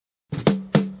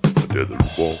tether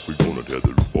roof off, we gonna tether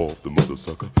roof off the mother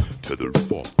sucker. Tether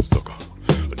roof off the sucker.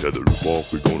 Tether roof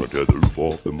off, we gonna tether roof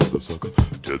off the mother sucker.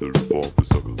 Tether roof off the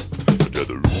sucker.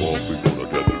 Tether roof off, we gonna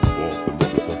tether roof off the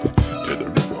mother sucker. Tether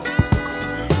roof off the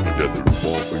sucker. Tether roof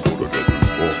off, we gonna tether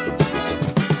roof off the mother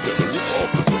sucker. Tether roof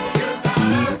off the sucker.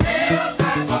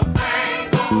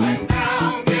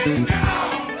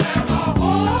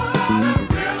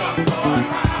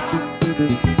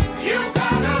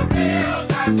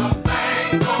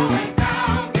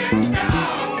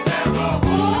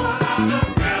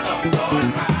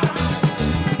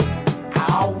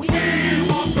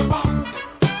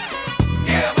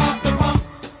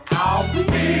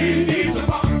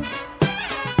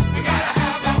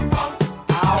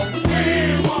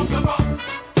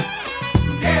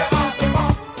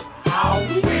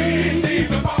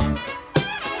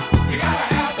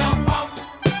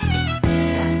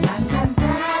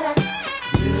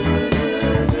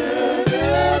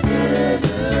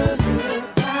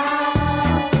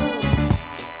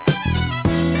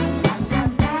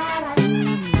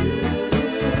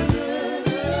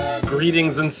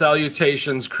 Greetings and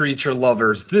salutations, creature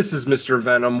lovers. This is Mr.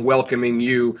 Venom welcoming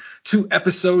you to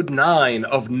episode 9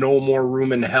 of No More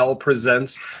Room in Hell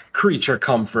presents Creature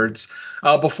Comforts.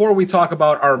 Before we talk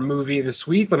about our movie this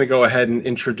week, let me go ahead and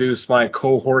introduce my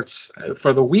cohorts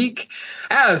for the week.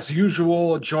 As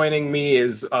usual, joining me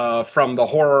is from the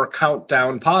Horror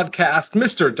Countdown podcast,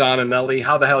 Mr. Don Anelli.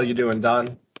 How the hell are you doing,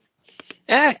 Don?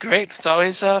 Yeah, great. It's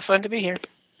always fun to be here.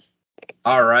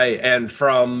 All right, and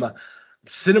from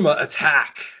Cinema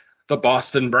Attack, the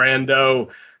Boston Brando,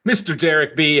 Mr.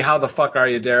 Derek B. How the fuck are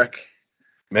you, Derek?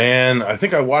 Man, I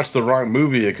think I watched the wrong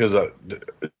movie because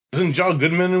isn't John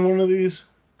Goodman in one of these?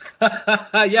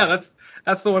 Yeah,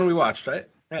 that's the one we watched, right?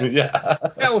 Yeah.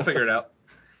 Yeah, we'll figure it out.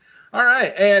 All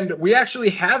right, and we actually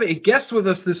have a guest with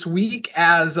us this week.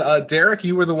 As Derek,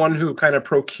 you were the one who kind of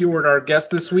procured our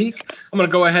guest this week. I'm going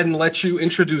to go ahead and let you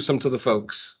introduce him to the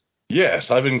folks.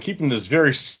 Yes, I've been keeping this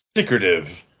very secretive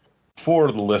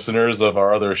for the listeners of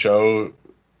our other show.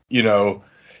 You know,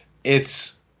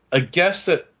 it's a guest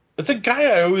it's a guy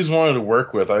I always wanted to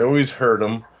work with. I always heard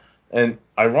him, and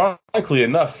ironically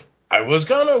enough, I was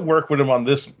gonna work with him on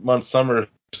this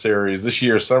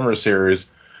year's summer series,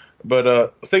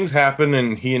 but things happened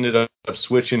and he ended up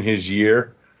switching his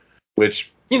year,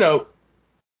 which, you know,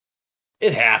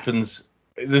 it happens.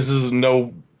 This is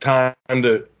no time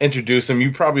to introduce him.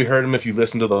 You probably heard him if you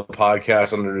listened to the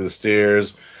podcast Under the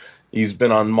Stairs. He's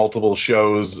been on multiple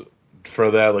shows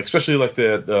for that, like especially like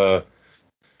that.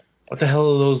 What the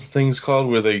hell are those things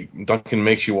called where Duncan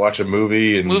makes you watch a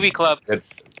movie? And Movie Club.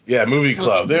 Movie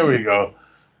Club. There we go.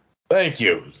 Thank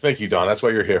you, Don. That's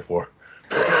what you're here for.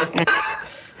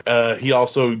 He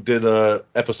also did a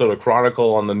episode of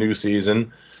Chronicle on the new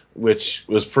season, which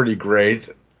was pretty great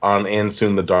on And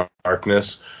Soon the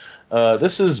Darkness.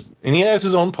 And he has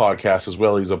his own podcast as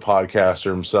well. He's a podcaster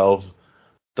himself.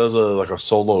 Does a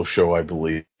solo show, I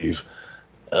believe,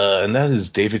 and that is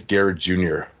David Garrett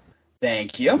Jr.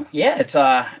 Thank you. Yeah, it's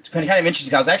been kind of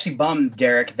interesting. I was actually bummed,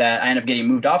 Derek, that I ended up getting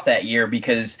moved off that year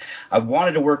because I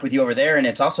wanted to work with you over there, and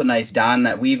it's also nice, Don,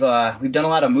 that we've done a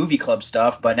lot of movie club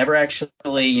stuff, but never actually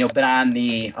been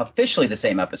on officially the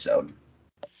same episode.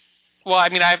 Well, I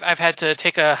mean, I've had to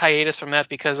take a hiatus from that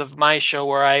because of my show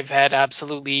where I've had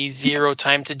absolutely zero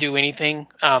time to do anything,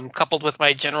 coupled with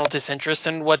my general disinterest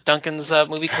in what Duncan's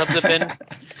movie clubs have been.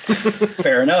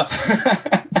 Fair enough.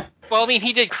 Well, I mean,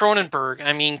 he did Cronenberg.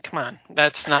 I mean, come on.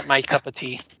 That's not my cup of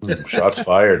tea. Shots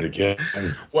fired again.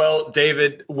 Well,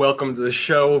 David, welcome to the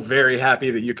show. Very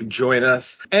happy that you could join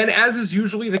us. And as is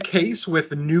usually the case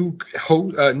with new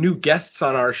guests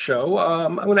on our show,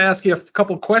 I'm going to ask you a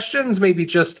couple questions, maybe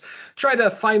just try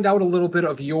to find out a little bit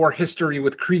of your history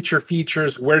with creature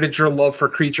features. Where did your love for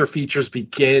creature features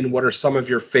begin? What are some of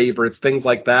your favorites? Things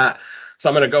like that. So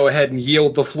I'm going to go ahead and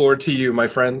yield the floor to you, my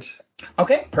friend.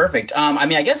 Okay, perfect. I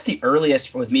mean, I guess the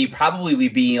earliest with me probably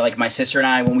would be like my sister and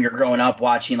I when we were growing up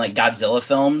watching like Godzilla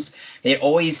films. They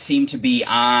always seemed to be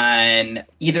on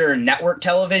either network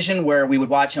television where we would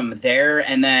watch them there,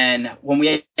 and then when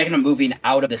we ended up moving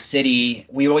out of the city,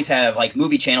 we always have like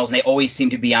movie channels, and they always seem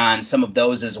to be on some of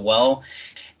those as well.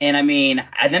 And I mean,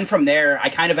 and then from there, I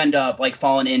kind of end up like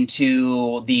falling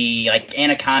into the like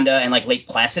Anaconda and like Lake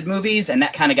Placid movies, and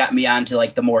that kind of got me onto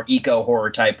like the more eco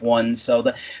horror type ones. So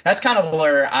that's kind of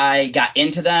where I got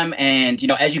into them. And you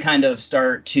know, as you kind of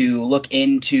start to look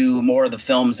into more of the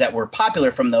films that were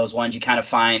popular from those ones, you kind of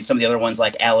find some of the other ones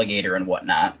like Alligator and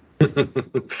whatnot.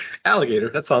 Alligator,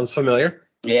 that sounds familiar.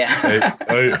 Yeah.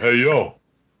 Hey, yo.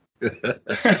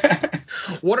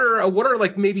 What are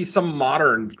like maybe some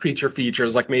modern creature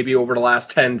features, like maybe over the last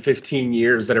 10, 15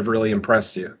 years that have really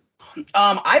impressed you?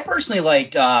 I personally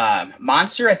liked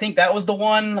Monster. I think that was the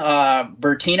one.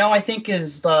 Bertino, I think,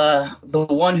 is the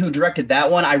one who directed that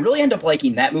one. I really end up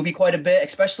liking that movie quite a bit,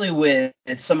 especially with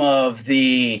some of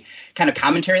the kind of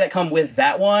commentary that come with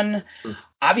that one.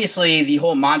 Obviously, the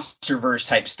whole MonsterVerse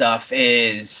type stuff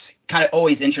is kind of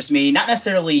always interests me. Not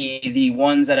necessarily the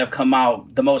ones that have come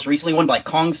out the most recently one, but like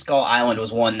Kong Skull Island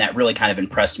was one that really kind of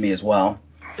impressed me as well.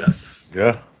 Yes.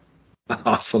 Yeah.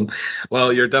 Awesome.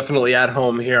 Well, you're definitely at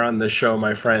home here on this show,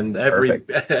 my friend.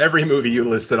 Every movie you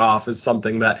listed off is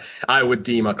something that I would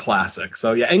deem a classic.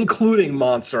 So yeah, including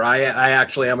Monster. I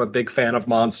actually am a big fan of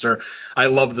Monster. I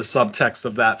love the subtext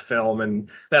of that film and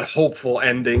that hopeful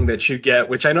ending that you get,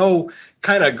 which I know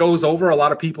kind of goes over a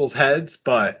lot of people's heads,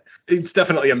 but it's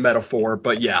definitely a metaphor.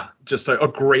 But yeah, just a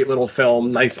great little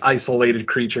film, nice isolated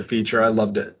creature feature. I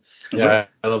loved it. Yeah,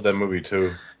 I love that movie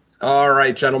too. All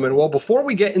right, gentlemen. Well, before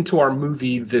we get into our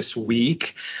movie this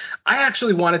week, I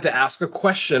actually wanted to ask a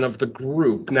question of the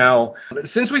group. Now,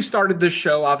 since we've started this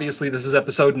show, obviously this is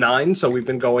episode 9, so we've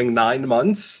been going 9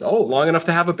 months. Oh, long enough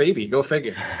to have a baby. Go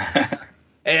figure.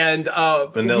 And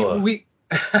Vanilla.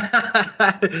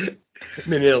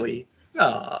 Manili.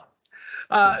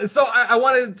 So I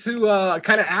wanted to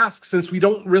kind of ask, since we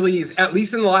don't really, at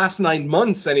least in the last 9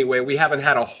 months anyway, we haven't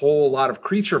had a whole lot of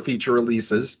creature feature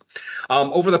releases.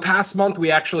 Over the past month,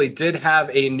 we actually did have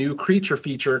a new creature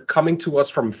feature coming to us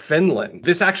from Finland.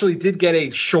 This actually did get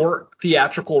a short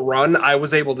theatrical run. I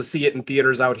was able to see it in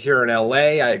theaters out here in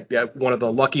LA. One of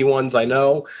the lucky ones I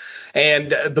know.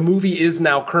 And the movie is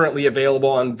now currently available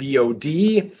on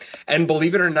VOD. And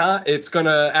believe it or not, it's going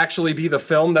to actually be the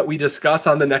film that we discuss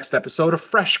on the next episode of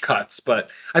Fresh Cuts. But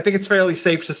I think it's fairly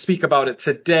safe to speak about it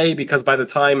today, because by the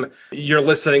time you're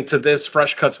listening to this,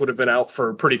 Fresh Cuts would have been out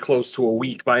for pretty close to a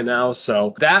week by now.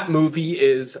 So that movie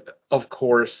is, of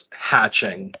course,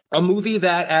 Hatching. A movie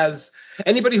that, as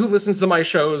anybody who listens to my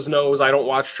shows knows, I don't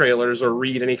watch trailers or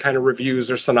read any kind of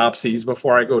reviews or synopses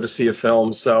before I go to see a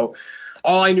film. So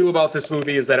all I knew about this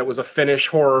movie is that it was a Finnish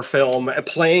horror film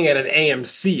playing at an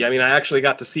AMC. I mean, I actually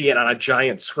got to see it on a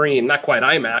giant screen, not quite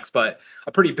IMAX, but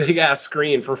a pretty big-ass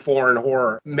screen for foreign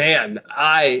horror. Man,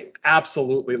 I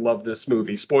absolutely love this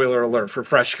movie. Spoiler alert for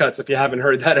Fresh Cuts if you haven't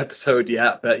heard that episode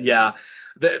yet. But yeah,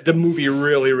 the movie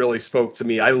really, really spoke to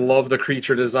me. I love the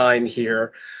creature design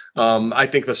here. I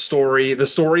think the story,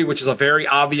 which is a very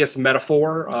obvious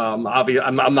metaphor. I'm not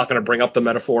going to bring up the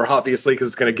metaphor, obviously, because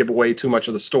it's going to give away too much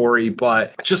of the story,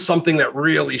 but just something that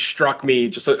really struck me,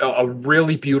 just a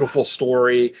really beautiful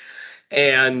story,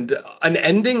 and an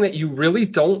ending that you really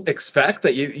don't expect,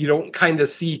 that you don't kind of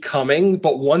see coming,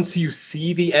 but once you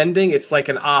see the ending, it's like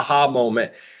an aha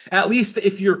moment, at least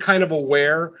if you're kind of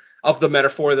aware of the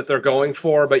metaphor that they're going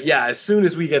for. But yeah, as soon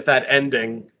as we get that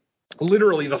ending,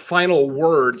 literally the final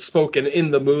word spoken in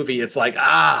the movie, it's like,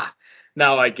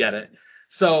 now I get it.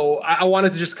 So I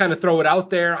wanted to just kind of throw it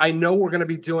out there. I know we're going to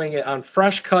be doing it on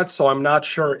Fresh Cuts, so I'm not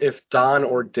sure if Don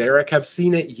or Derek have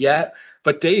seen it yet.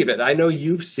 But David, I know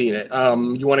you've seen it.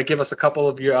 You want to give us a couple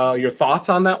of your thoughts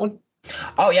on that one?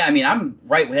 Oh, yeah. I mean, I'm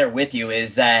right there with you,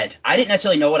 is that I didn't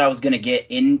necessarily know what I was going to get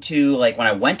into, like, when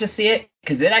I went to see it,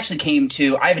 because it actually came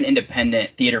to, I have an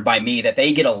independent theater by me that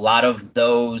they get a lot of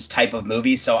those type of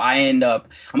movies. So I'm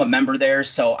a member there,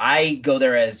 so I go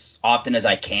there as often as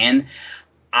I can.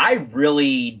 I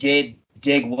really did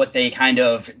dig what they kind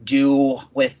of do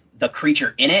with the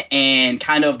creature in it and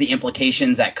kind of the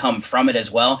implications that come from it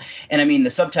as well. And I mean, the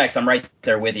subtext, I'm right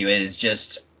there with you, is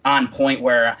just on point,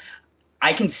 where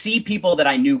I can see people that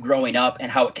I knew growing up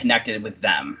and how it connected with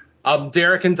them.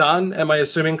 Derek and Don, am I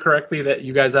assuming correctly that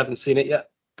you guys haven't seen it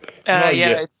yet?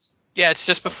 It's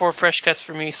just before Fresh Cuts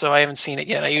for me, so I haven't seen it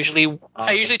yet. I usually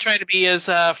try to be as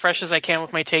fresh as I can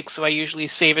with my takes, so I usually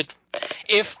save it,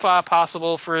 if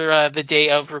possible, for the day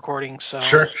of recording. So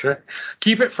sure,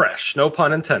 keep it fresh. No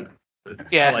pun intended.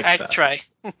 Yeah, I try.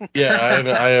 Yeah,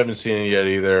 I haven't seen it yet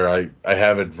either. I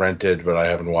have it rented, but I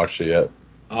haven't watched it yet.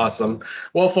 Awesome.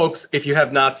 Well, folks, if you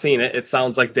have not seen it, it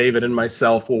sounds like David and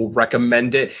myself will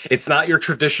recommend it. It's not your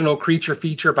traditional creature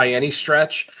feature by any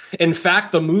stretch. In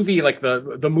fact, the movie,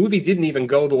 the movie didn't even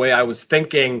go the way I was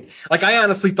thinking. Like, I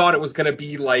honestly thought it was going to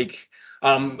be like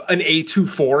an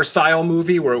A24 style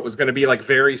movie, where it was going to be like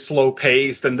very slow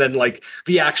paced, and then like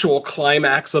the actual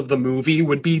climax of the movie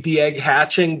would be the egg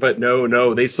hatching. But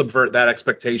no, they subvert that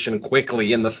expectation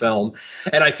quickly in the film,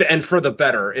 and for the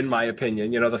better, in my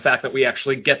opinion. You know, the fact that we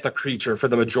actually get the creature for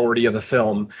the majority of the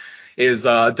film is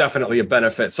definitely a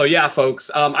benefit. So yeah,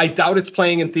 folks, I doubt it's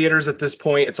playing in theaters at this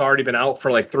point. It's already been out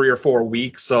for like 3 or 4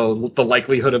 weeks, so the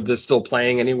likelihood of this still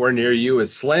playing anywhere near you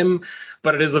is slim,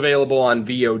 but it is available on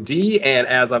VOD, and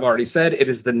as I've already said, it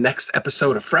is the next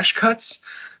episode of Fresh Cuts.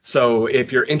 So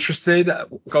if you're interested,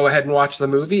 go ahead and watch the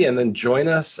movie and then join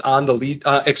us on on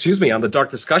the Dark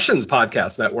Discussions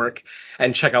podcast network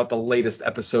and check out the latest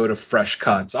episode of Fresh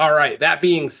Cuts. All right, that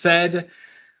being said,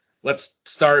 let's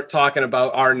start talking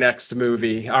about our next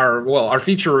movie, our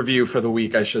feature review for the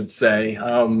week, I should say.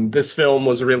 This film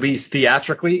was released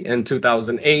theatrically in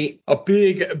 2008. A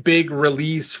big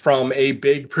release from a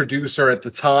big producer at the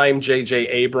time. J.J.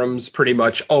 Abrams pretty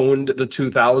much owned the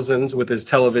 2000s with his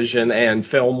television and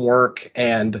film work.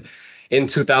 And in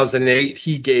 2008,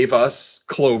 he gave us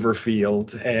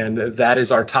Cloverfield. And that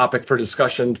is our topic for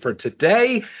discussion for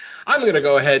today. I'm going to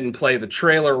go ahead and play the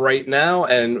trailer right now,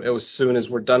 and as soon as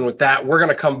we're done with that, we're going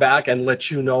to come back and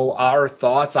let you know our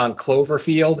thoughts on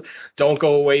Cloverfield. Don't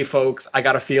go away, folks. I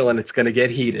got a feeling it's going to get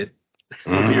heated.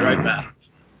 We'll be right back.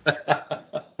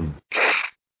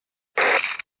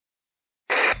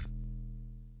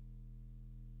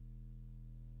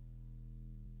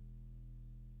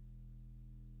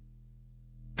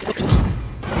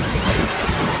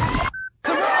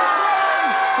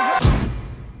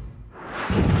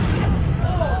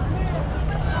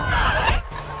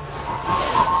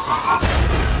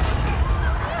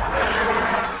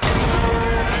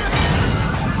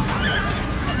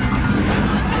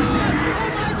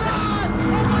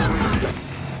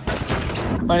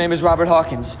 My name is Robert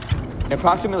Hawkins.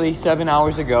 Approximately 7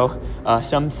 hours ago,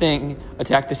 something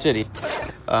attacked the city.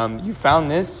 You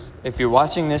found this. If you're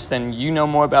watching this, then you know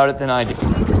more about it than I do.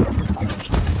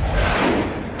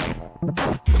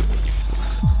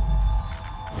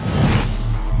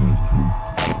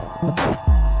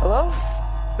 Hello?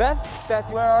 Beth? Beth,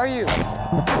 where are you?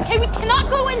 Hey, we cannot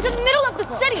go into the middle of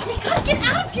the city. We gotta get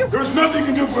out of here. There's nothing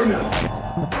you can do for now.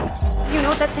 Do you know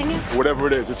what that thing is? Whatever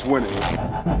it is, it's winning. Do you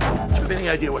have any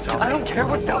idea what's out there? I don't care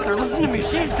what's out there. Listen to me.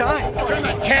 She's dying. Turn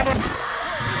that camera.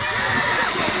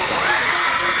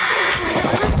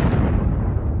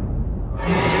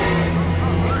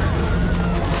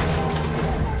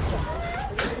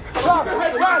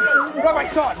 Rob,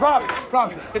 I saw it.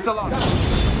 Rob, it's a lot.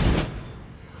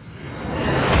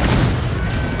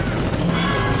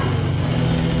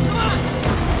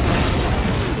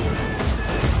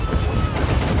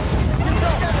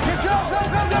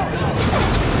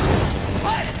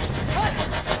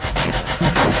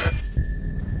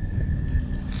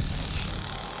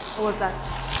 What was that?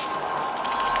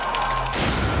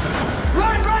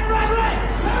 Run!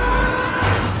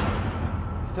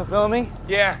 Still filming?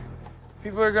 Yeah.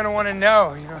 People are gonna want to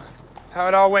know, how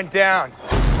it all went down.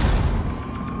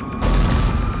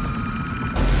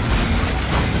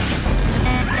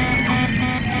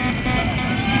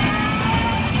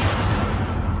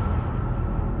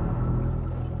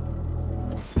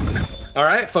 All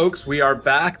right, folks, we are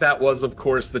back. That was, of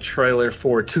course, the trailer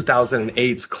for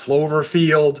 2008's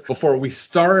Cloverfield. Before we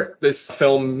start, this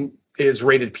film is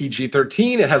rated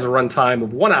PG-13. It has a runtime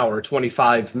of 1 hour,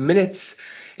 25 minutes.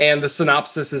 And the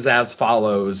synopsis is as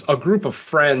follows. A group of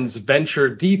friends venture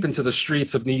deep into the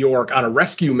streets of New York on a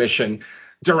rescue mission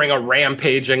during a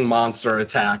rampaging monster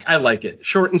attack. I like it.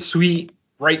 Short and sweet,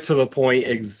 right to the point,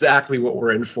 exactly what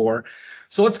we're in for.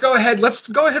 So let's go ahead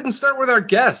and start with our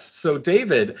guests. So,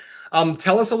 David,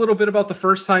 tell us a little bit about the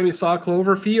first time you saw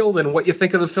Cloverfield and what you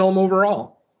think of the film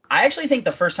overall. I actually think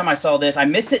the first time I saw this, I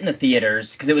missed it in the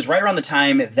theaters because it was right around the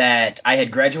time that I had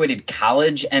graduated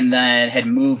college and then had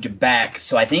moved back.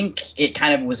 So I think it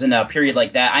kind of was in a period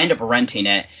like that. I ended up renting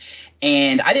it,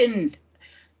 and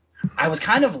I was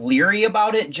kind of leery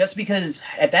about it just because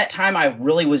at that time I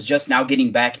really was just now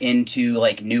getting back into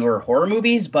like newer horror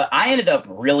movies, but I ended up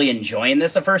really enjoying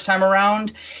this the first time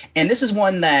around. And this is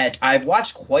one that I've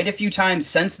watched quite a few times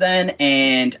since then,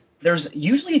 and there's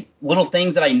usually little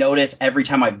things that I notice every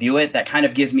time I view it that kind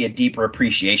of gives me a deeper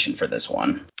appreciation for this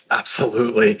one.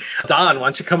 Absolutely. Don, why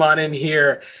don't you come on in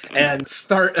here and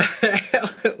start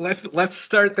let's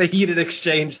start the heated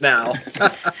exchange now.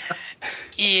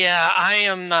 Yeah, I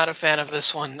am not a fan of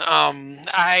this one.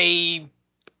 I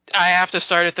have to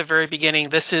start at the very beginning.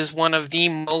 This is one of the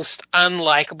most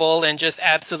unlikable and just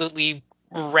absolutely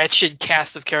wretched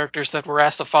cast of characters that we're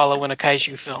asked to follow in a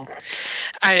kaiju film.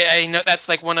 I know that's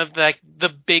like one of the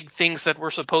big things that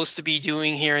we're supposed to be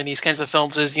doing here in these kinds of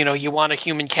films is, you want a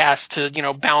human cast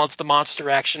to, balance the monster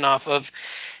action off of.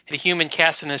 The human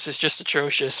cast in this is just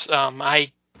atrocious.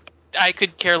 I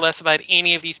could care less about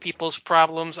any of these people's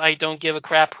problems. I don't give a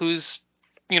crap who's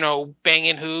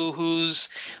banging who's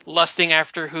lusting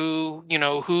after who,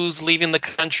 who's leaving the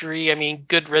country. I mean,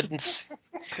 good riddance.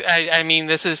 I mean,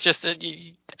 this is just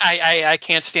I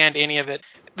can't stand any of it.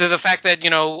 The fact that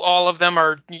all of them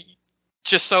are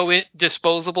just so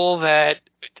disposable that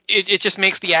it just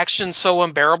makes the action so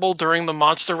unbearable during the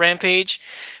monster rampage,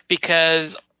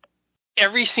 because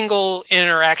every single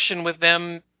interaction with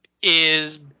them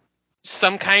is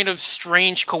some kind of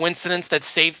strange coincidence that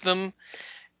saves them.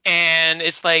 And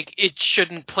it's like, it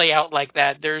shouldn't play out like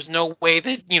that. There's no way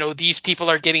that, these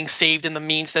people are getting saved in the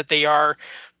means that they are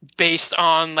based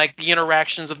on like the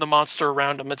interactions of the monster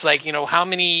around them. It's like, how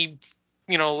many,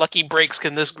 lucky breaks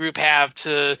can this group have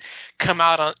to come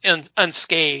out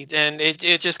unscathed? And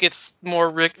it just gets more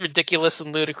ridiculous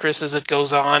and ludicrous as it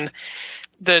goes on.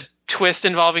 The twist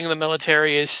involving the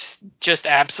military is just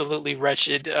absolutely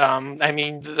wretched. I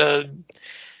mean,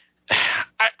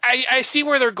 I see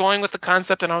where they're going with the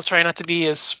concept, and I'll try not to be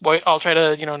I'll try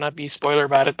to not be spoiler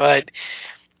about it, but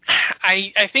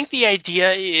I think the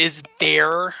idea is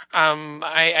there.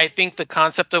 I think the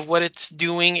concept of what it's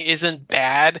doing isn't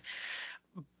bad,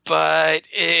 but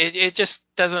it just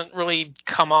doesn't really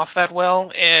come off that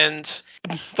well. And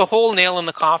the whole nail in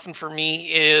the coffin for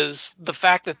me is the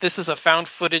fact that this is a found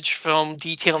footage film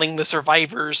detailing the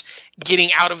survivors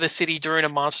getting out of the city during a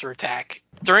monster attack.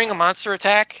 During a monster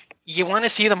attack, you want to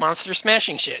see the monster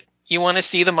smashing shit. You want to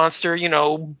see the monster,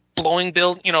 blowing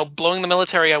the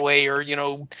military away, or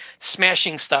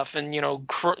smashing stuff, and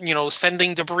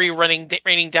sending debris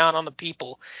raining down on the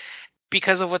people.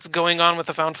 Because of what's going on with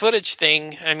the found footage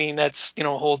thing, I mean, that's a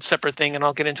whole separate thing, and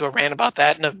I'll get into a rant about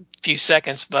that in a few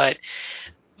seconds. But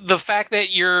the fact that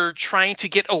you're trying to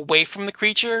get away from the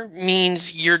creature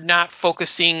means you're not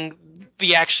focusing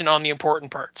the action on the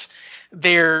important parts.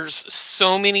 There's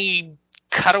so many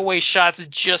cutaway shots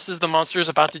just as the monster is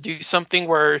about to do something,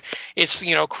 where it's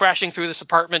crashing through this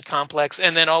apartment complex,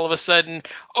 and then all of a sudden,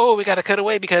 we got to cut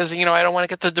away because I don't want to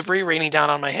get the debris raining down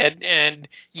on my head, and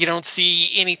you don't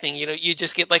see anything. You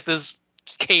just get like this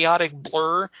chaotic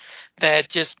blur that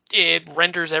just it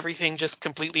renders everything just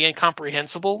completely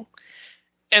incomprehensible.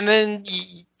 And then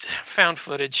found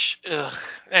footage. Ugh.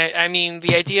 I mean,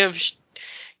 the idea of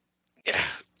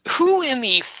who in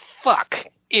the fuck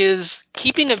is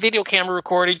keeping a video camera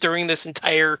recorded during this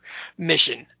entire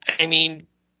mission? I mean,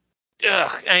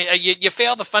 you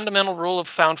fail the fundamental rule of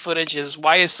found footage is,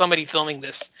 why is somebody filming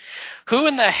this? Who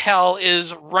in the hell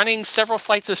is running several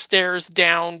flights of stairs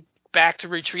down back to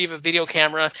retrieve a video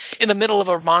camera in the middle of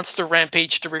a monster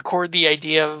rampage to record the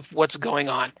idea of what's going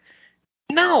on?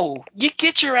 No, you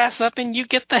get your ass up and you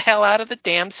get the hell out of the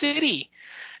damn city.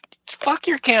 Fuck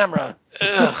your camera.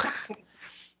 Ugh.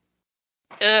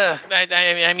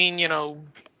 I mean,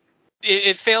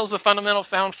 it fails the fundamental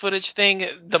found footage thing.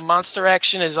 The monster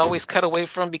action is always cut away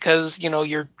from because,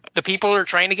 the people are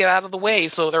trying to get out of the way,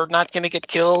 so they're not going to get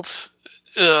killed.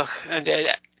 Ugh. I'm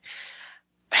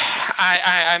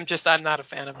not a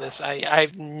fan of this.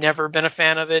 I've never been a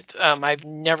fan of it. I've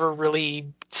never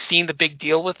really seen the big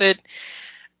deal with it.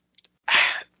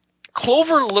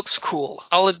 Clover looks cool.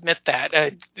 I'll admit that.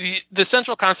 The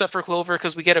central concept for Clover,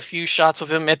 because we get a few shots of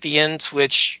him at the end,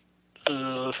 which,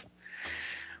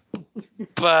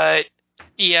 but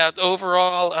yeah,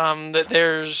 overall,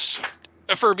 there's,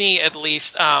 for me at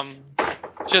least,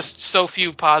 just so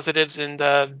few positives and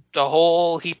the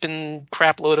whole heaping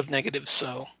crap load of negatives.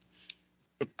 So,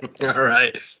 all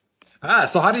right.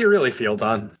 So how do you really feel,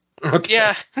 Don? Okay.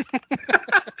 Yeah.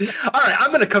 All right, I'm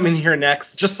going to come in here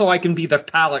next just so I can be the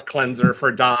palate cleanser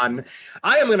for Don.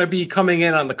 I am going to be coming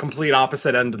in on the complete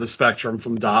opposite end of the spectrum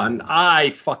from Don.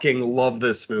 I fucking love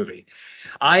this movie.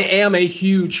 I am a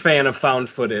huge fan of found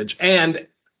footage. And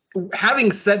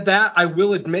having said that, I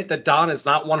will admit that Don is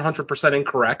not 100%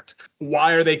 incorrect.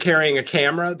 Why are they carrying a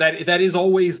camera? That is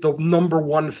always the number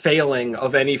one failing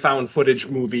of any found footage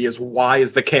movie, is why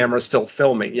is the camera still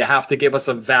filming? You have to give us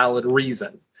a valid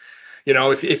reason.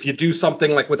 If you do something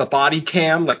like with a body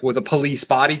cam, like with a police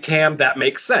body cam, that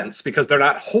makes sense because they're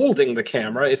not holding the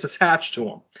camera, it's attached to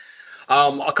them.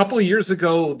 A couple of years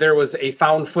ago, there was a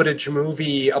found footage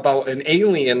movie about an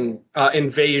alien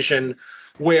invasion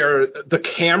where the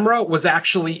camera was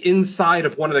actually inside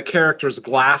of one of the characters'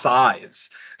 glass eyes.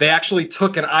 They actually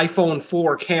took an iPhone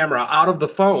 4 camera out of the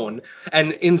phone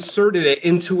and inserted it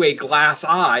into a glass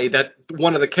eye that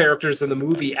one of the characters in the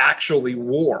movie actually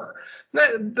wore.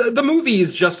 The movie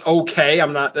is just okay.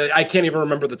 I can't even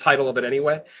remember the title of it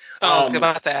anyway. I was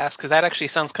about to ask, because that actually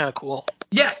sounds kind of cool.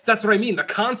 Yes, that's what I mean. The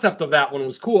concept of that one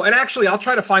was cool. And actually, I'll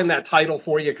try to find that title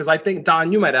for you, because I think,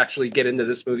 Don, you might actually get into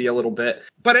this movie a little bit.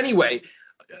 But anyway,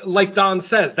 like Don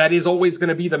says, that is always going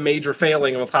to be the major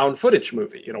failing of a found footage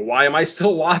movie. Why am I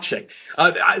still watching?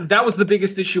 That was the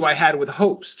biggest issue I had with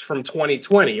Host from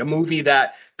 2020, a movie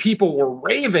that people were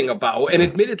raving about. And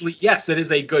admittedly, yes, it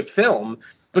is a good film,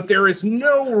 but there is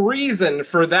no reason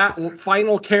for that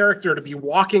final character to be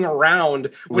walking around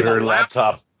with her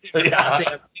laptop.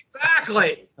 Yeah.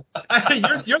 Exactly.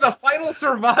 You're the final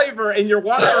survivor, and you're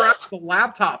walking around with a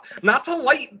laptop, not to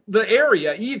light the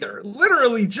area either.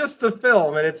 Literally just to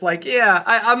film, and it's like, yeah,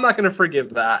 I'm not going to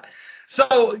forgive that.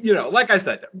 So, like I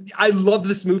said, I love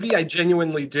this movie. I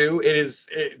genuinely do. It is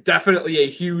definitely a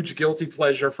huge guilty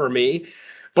pleasure for me.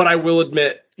 But I will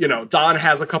admit, Don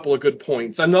has a couple of good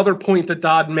points. Another point that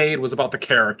Don made was about the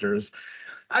characters.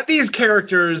 These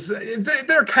characters,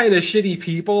 they're kind of shitty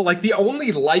people. Like, the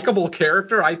only likable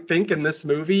character, I think, in this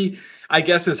movie, I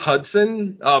guess, is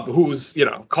Hudson, who's,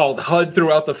 called HUD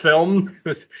throughout the film,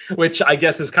 which I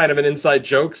guess is kind of an inside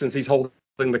joke since he's holding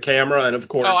the camera. And, of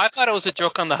course... Oh, I thought it was a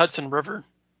joke on the Hudson River.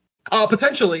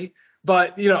 Potentially.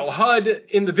 But, HUD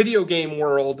in the video game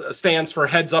world stands for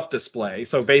heads up display.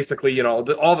 So basically, all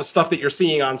the stuff that you're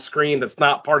seeing on screen that's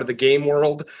not part of the game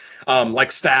world,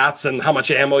 like stats and how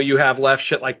much ammo you have left,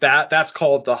 shit like that, that's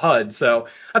called the HUD. So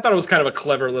I thought it was kind of a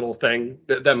clever little thing,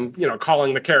 them,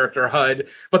 calling the character HUD.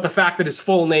 But the fact that his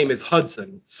full name is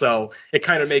Hudson. So it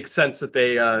kind of makes sense that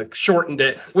they shortened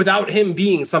it without him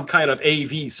being some kind of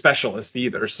AV specialist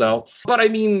either. So, but I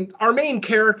mean, our main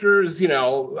characters,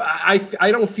 I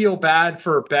don't feel bad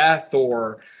for Beth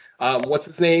or what's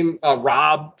his name,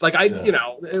 Rob. Like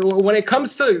when it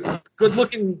comes to good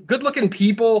looking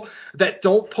people that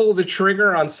don't pull the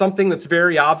trigger on something that's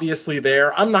very obviously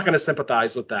there, I'm not going to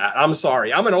sympathize with that. I'm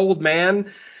sorry. I'm an old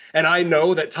man, and I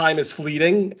know that time is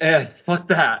fleeting. And fuck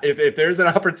that. If there's an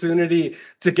opportunity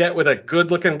to get with a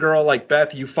good looking girl like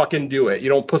Beth, you fucking do it. You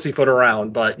don't pussyfoot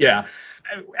around. But yeah.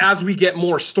 As we get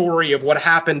more story of what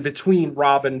happened between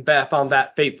Rob and Beth on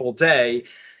that fateful day,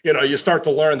 you start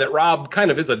to learn that Rob kind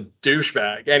of is a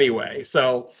douchebag anyway.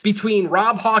 So between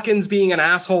Rob Hawkins being an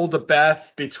asshole to Beth,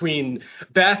 between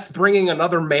Beth bringing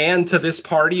another man to this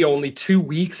party only 2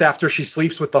 weeks after she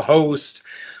sleeps with the host,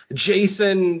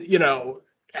 Jason,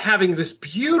 having this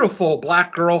beautiful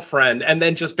black girlfriend and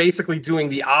then just basically doing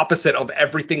the opposite of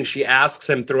everything she asks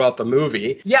him throughout the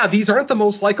movie. Yeah, these aren't the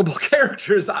most likable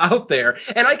characters out there.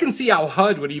 And I can see how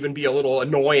HUD would even be a little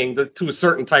annoying to a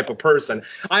certain type of person.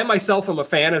 I myself am a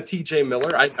fan of TJ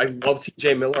Miller. I love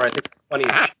TJ Miller. I think it's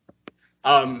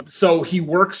funny. So he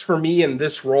works for me in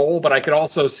this role, but I could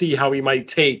also see how he might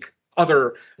take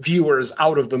other viewers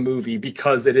out of the movie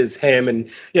because it is him and,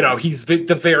 he's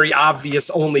the very obvious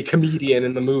only comedian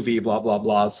in the movie, blah, blah,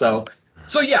 blah. So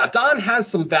yeah, Don has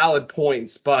some valid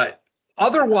points, but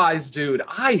otherwise, dude,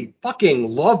 I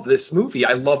fucking love this movie.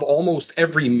 I love almost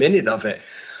every minute of it.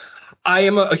 I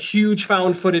am a huge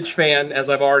found footage fan, as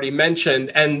I've already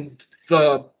mentioned, and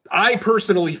I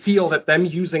personally feel that them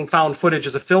using found footage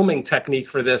as a filming technique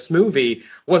for this movie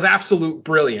was absolute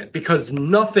brilliant because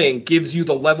nothing gives you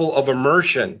the level of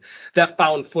immersion that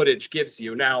found footage gives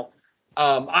you. Now,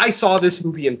 I saw this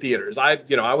movie in theaters. I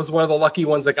was one of the lucky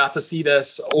ones that got to see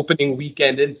this opening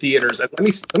weekend in theaters. And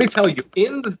let me tell you,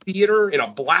 in the theater, in a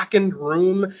blackened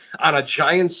room on a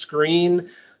giant screen,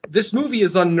 this movie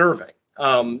is unnerving.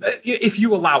 If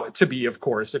you allow it to be, of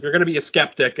course. If you're going to be a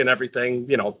skeptic and everything,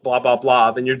 blah, blah,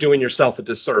 blah, then you're doing yourself a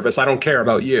disservice. I don't care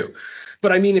about you.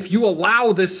 But I mean, if you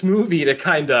allow this movie to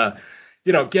kind of,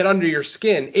 get under your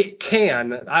skin, it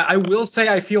can. I will say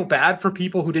I feel bad for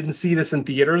people who didn't see this in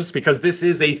theaters because this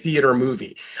is a theater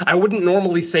movie. I wouldn't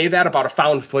normally say that about a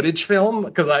found footage film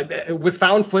because with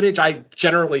found footage, I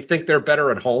generally think they're better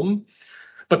at home.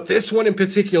 But this one in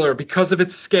particular, because of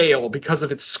its scale, because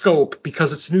of its scope,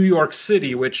 because it's New York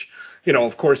City, which,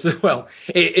 of course, well,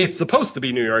 it's supposed to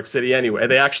be New York City anyway.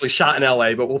 They actually shot in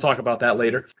L.A., but we'll talk about that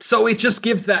later. So it just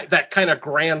gives that kind of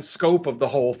grand scope of the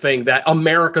whole thing, that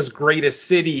America's greatest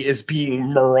city is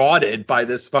being marauded by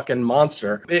this fucking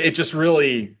monster. It just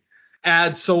really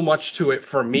adds so much to it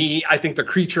for me. I think the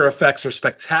creature effects are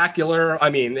spectacular. I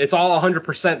mean, it's all 100%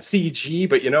 CG,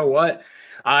 but you know what?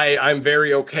 I'm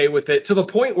very okay with it, to the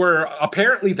point where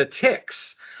apparently the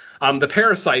ticks, the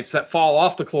parasites that fall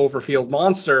off the Cloverfield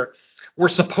monster, were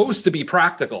supposed to be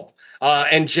practical.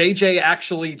 And JJ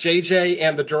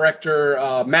and the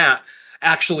director, Matt,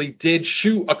 actually did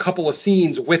shoot a couple of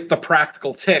scenes with the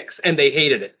practical ticks, and they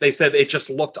hated it. They said it just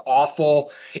looked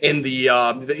awful in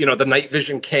the night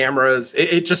vision cameras.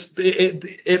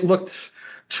 It looked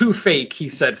too fake, he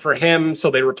said, for him, so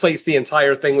they replaced the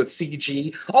entire thing with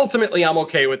CG. Ultimately, I'm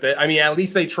okay with it. I mean, at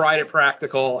least they tried it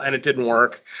practical, and it didn't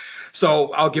work.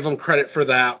 So I'll give him credit for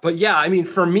that. But yeah, I mean,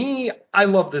 for me, I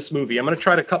love this movie. I'm going to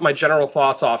try to cut my general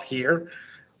thoughts off here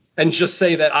and just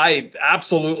say that I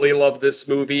absolutely love this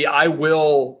movie. I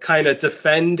will kind of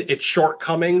defend its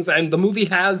shortcomings. And the movie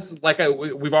has,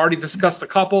 we've already discussed a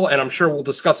couple, and I'm sure we'll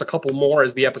discuss a couple more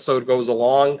as the episode goes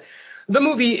along. The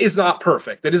movie is not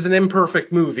perfect. It is an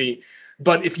imperfect movie.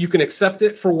 But if you can accept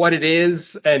it for what it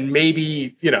is, and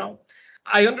maybe,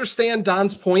 I understand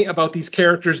Don's point about these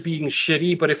characters being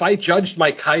shitty, but if I judged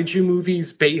my kaiju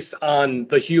movies based on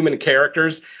the human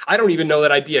characters, I don't even know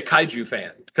that I'd be a kaiju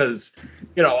fan, because,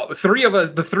 the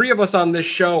three of us on this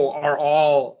show are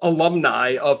all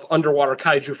alumni of Underwater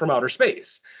Kaiju from Outer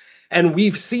Space. And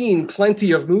we've seen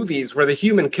plenty of movies where the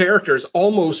human characters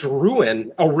almost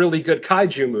ruin a really good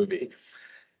kaiju movie.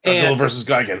 Godzilla versus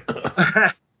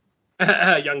Gigan.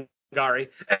 Young Gary.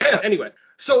 Anyway,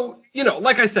 so,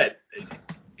 like I said,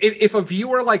 if a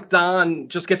viewer like Don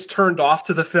just gets turned off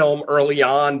to the film early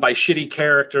on by shitty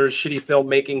characters, shitty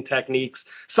filmmaking techniques,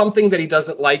 something that he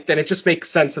doesn't like, then it just makes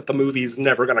sense that the movie's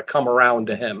never going to come around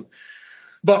to him.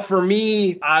 But for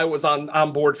me, I was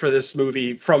on board for this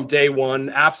movie from day one.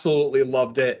 Absolutely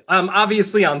loved it.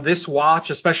 Obviously, on this watch,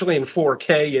 especially in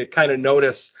 4K, you kind of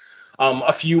notice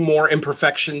a few more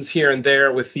imperfections here and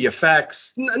there with the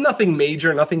effects. Nothing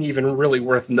major, nothing even really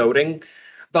worth noting.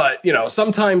 But,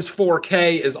 sometimes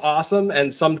 4K is awesome,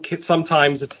 and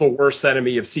sometimes it's the worst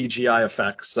enemy of CGI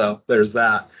effects. So there's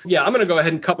that. Yeah, I'm going to go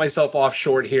ahead and cut myself off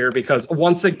short here because,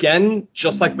 once again,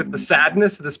 just like with the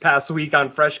sadness this past week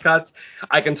on Fresh Cuts,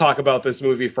 I can talk about this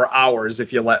movie for hours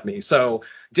if you let me. So,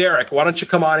 Derek, why don't you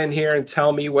come on in here and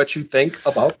tell me what you think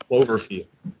about Cloverfield?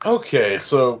 Okay,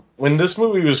 so when this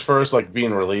movie was first,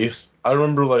 being released, I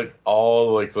remember,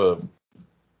 all, the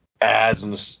ads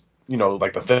and the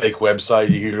the fake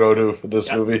website you could go to for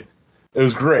this movie. It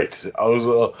was great.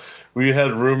 We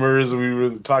had rumors, we were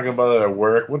talking about it at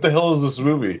work. What the hell is this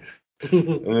movie?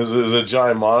 And it was a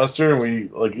giant monster, and we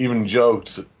even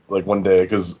joked one day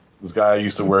because this guy I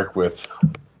used to work with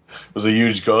was a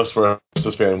huge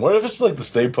Ghostbusters fan. What if it's the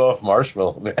Stay Puft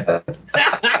Marshmallow Man?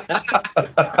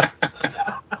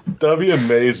 That'd be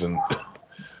amazing.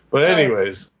 But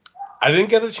anyways, I didn't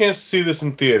get a chance to see this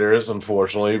in theaters,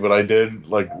 unfortunately, but I did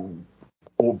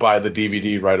buy the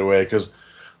DVD right away because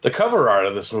the cover art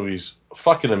of this movie's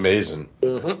fucking amazing.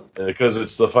 Mm-hmm. Because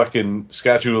it's the fucking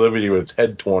Statue of Liberty with its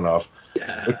head torn off,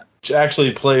 which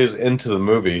actually plays into the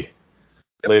movie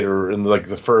later in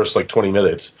the first 20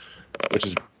 minutes, which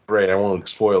is great. I won't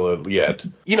spoil it yet.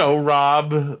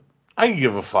 Rob, I can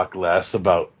give a fuck less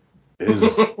about his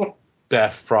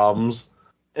deaf problems,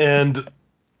 and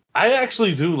I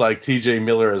actually do like T.J.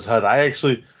 Miller as HUD. I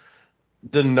actually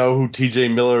didn't know who T.J.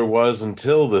 Miller was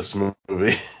until this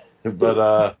movie.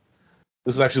 But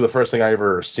this is actually the first thing I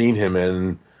ever seen him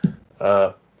in.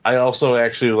 I also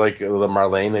actually like the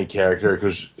Marlene character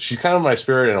because she's kind of my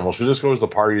spirit animal. She just goes to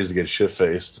parties to get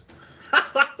shit-faced.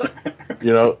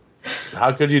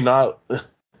 How could you not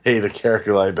hate a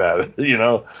character like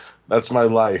that? That's my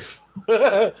life.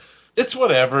 It's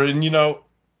whatever. And,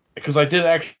 because I did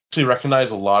actually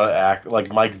recognize a lot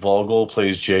of Mike Vogel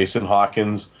plays Jason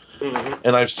Hawkins,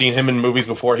 and I've seen him in movies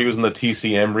before. He was in the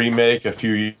TCM remake a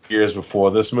few years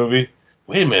before this movie.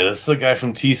 Wait a minute, that's the guy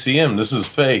from TCM. This is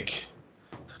fake.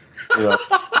 One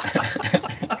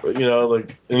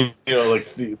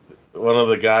of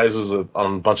the guys was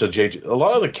on a bunch of JJ. A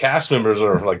lot of the cast members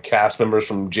are cast members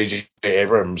from J.J.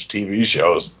 Abrams TV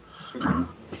shows.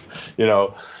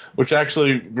 Which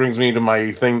actually brings me to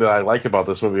my thing that I like about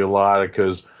this movie a lot,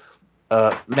 because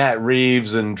Matt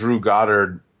Reeves and Drew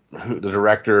Goddard, the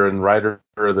director and writer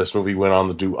of this movie, went on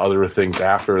to do other things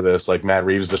after this. Matt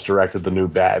Reeves just directed the new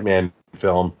Batman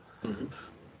film,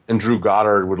 and Drew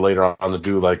Goddard would later on to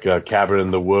do Cabin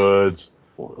in the Woods.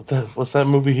 What's that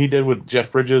movie he did with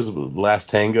Jeff Bridges, Last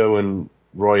Tango and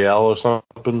Royale or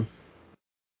something?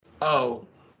 Oh.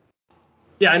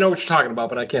 Yeah, I know what you're talking about,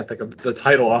 but I can't think of the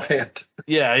title offhand.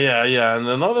 Yeah. And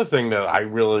another thing that I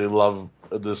really love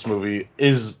of this movie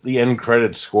is the end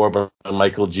credits score by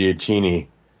Michael Giacchini.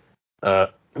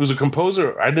 He was a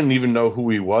composer. I didn't even know who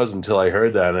he was until I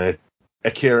heard that. And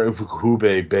Akira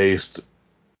Ifukube based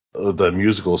the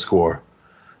musical score.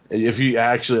 If you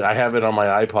actually, I have it on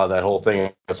my iPod, that whole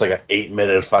thing. It's an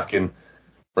 8-minute fucking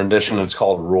rendition. It's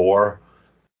called Roar.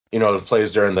 It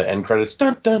plays during the end credits.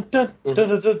 Dun, dun, dun, dun,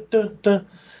 dun, dun, dun, dun.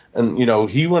 And,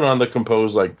 he went on to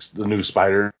compose, the new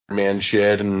Spider-Man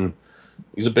shit, and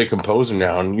he's a big composer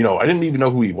now. And, I didn't even know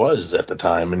who he was at the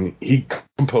time. And he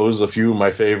composed a few of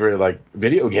my favorite,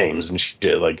 video games and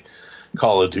shit, like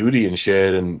Call of Duty and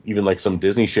shit, and even, some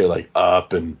Disney shit, like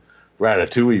Up and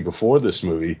Ratatouille before this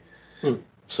movie.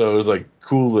 So it was like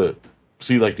cool to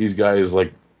see like these guys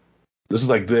like this is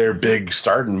like their big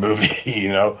starting movie, you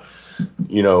know.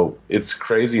 You know, it's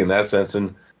crazy in that sense,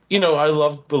 and you know, I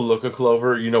love the look of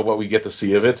Clover. You know what we get to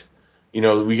see of it. You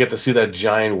know, we get to see that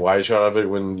giant wide shot of it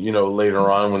when you know later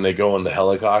on when they go in the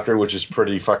helicopter, which is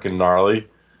pretty fucking gnarly.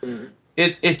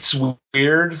 It's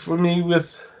weird for me with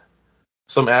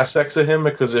some aspects of him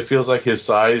because it feels like his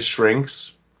size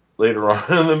shrinks later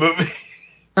on in the movie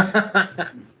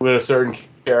with a certain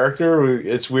character.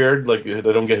 It's weird, like they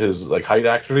don't get his like height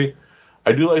actually.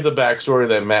 I do like the backstory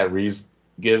that Matt Reeves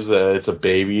gives. It's a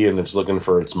baby and it's looking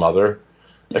for its mother,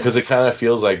 because it kind of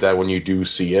feels like that when you do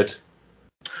see it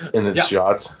in its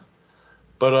shots.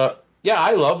 But yeah,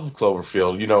 I love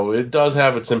Cloverfield. You know, it does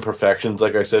have its imperfections,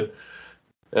 like I said.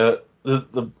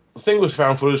 The thing with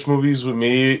found footage movies with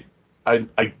me, I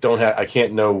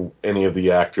can't know any of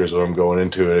the actors when I'm going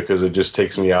into it because it just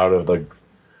takes me out of like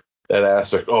that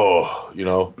aspect. Oh, you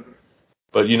know.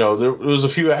 But you know, there was a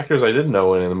few actors I didn't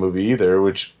know in the movie either,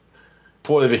 which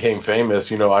before they became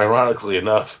famous, you know, ironically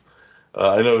enough,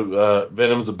 I know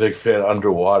Venom's a big fan of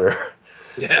Underwater.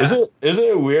 Yeah. Isn't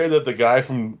it weird that the guy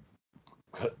from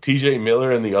T.J.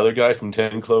 Miller and the other guy from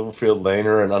 10 Cloverfield Lane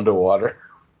are in Underwater?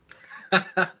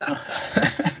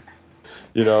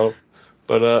 You know,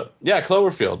 but yeah,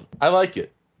 Cloverfield, I like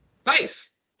it. Nice.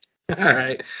 All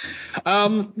right.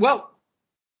 Well,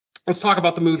 let's talk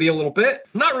about the movie a little bit.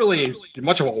 Not really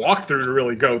much of a walkthrough to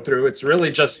really go through. It's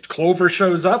really just Clover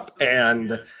shows up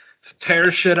and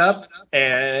tears shit up,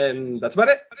 and that's about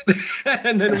it.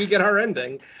 And then we get our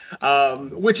ending,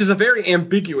 which is a very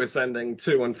ambiguous ending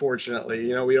too. Unfortunately,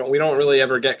 you know, we don't really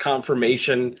ever get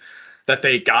confirmation that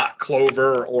they got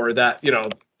Clover or that, you know,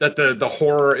 that the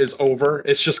horror is over.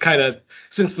 It's just kind of,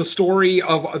 since the story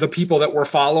of the people that we're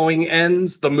following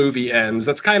ends, the movie ends.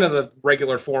 That's kind of the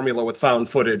regular formula with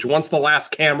found footage. Once the last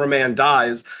cameraman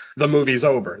dies, the movie's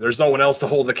over. There's no one else to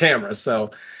hold the camera. So,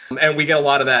 and we get a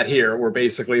lot of that here, where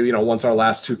basically, you know, once our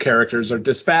last two characters are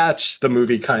dispatched, the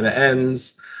movie kind of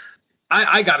ends.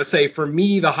 I got to say, for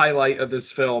me, the highlight of this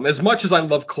film, as much as I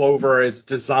love Clover, its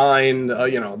design,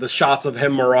 you know, the shots of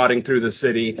him marauding through the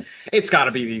city, it's got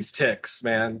to be these ticks,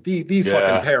 man. These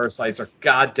fucking parasites are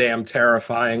goddamn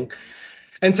terrifying.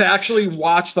 And to actually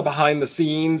watch the behind the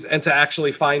scenes and to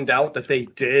actually find out that they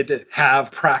did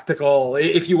have practical,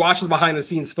 if you watch the behind the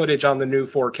scenes footage on the new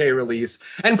 4K release,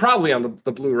 and probably on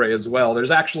the Blu-ray as well, there's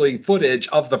actually footage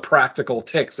of the practical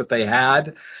ticks that they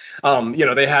had. You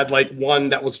know, they had like one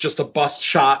that was just a bust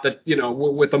shot that, you know,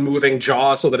 with a moving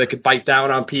jaw so that it could bite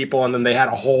down on people. And then they had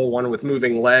a whole one with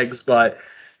moving legs. But,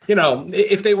 you know,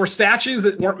 if they were statues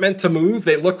that weren't meant to move,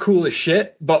 they look cool as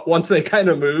shit. But once they kind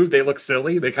of move, they look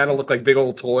silly. They kind of look like big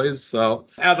old toys. So,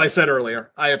 as I said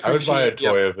earlier, I appreciate. I would buy a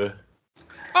toy of it.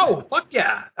 Oh, fuck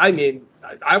yeah. I mean,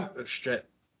 shit.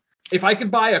 If I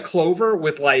could buy a Clover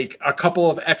with like a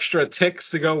couple of extra ticks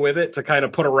to go with it to kind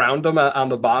of put around them on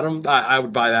the bottom, I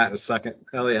would buy that in a second.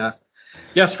 Hell yeah.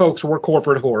 Yes, folks, we're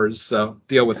corporate whores, so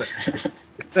deal with it.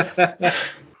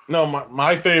 No,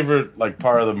 my favorite like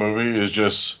part of the movie is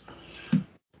just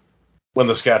when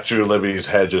the Statue of Liberty's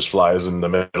head just flies in the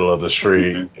middle of the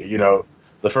street. You know,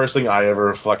 the first thing I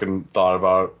ever fucking thought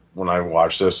about when I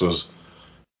watched this was,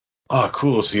 oh,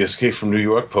 cool, it's the Escape from New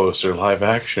York poster live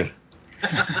action.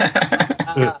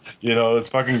 You know, it's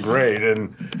fucking great.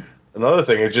 And another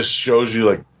thing, it just shows you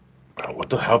like,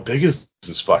 how big is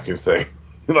this fucking thing?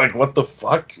 Like, what the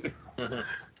fuck?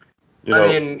 You know,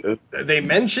 I mean, they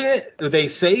mention it. They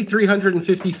say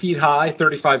 350 feet high,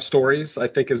 35 stories, I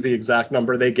think is the exact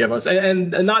number they give us. And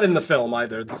not in the film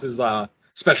either. This is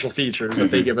special features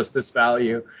that they give us this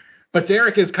value. But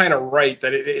Derek is kind of right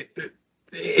that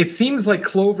it seems like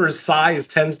Clover's size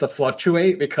tends to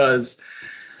fluctuate because,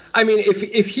 I mean,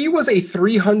 if he was a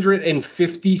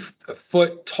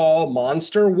 350-foot tall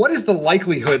monster, what is the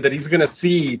likelihood that he's going to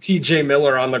see T.J.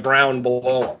 Miller on the ground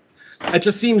below him? It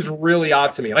just seems really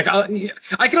odd to me. Like,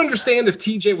 I can understand if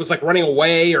T.J. was, like, running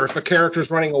away or if a character's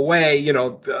running away, you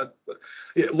know,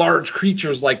 large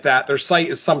creatures like that, their sight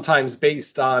is sometimes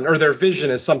based on, or their vision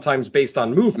is sometimes based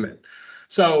on movement.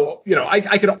 So, you know,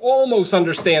 I could almost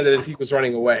understand it if he was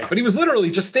running away. But he was literally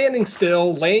just standing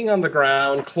still, laying on the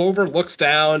ground. Clover looks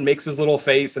down, makes his little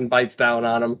face, and bites down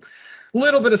on him. A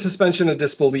little bit of suspension of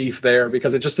disbelief there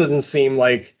because it just doesn't seem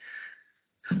like...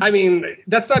 I mean,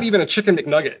 that's not even a chicken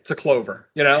McNugget to Clover,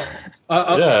 you know?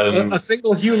 A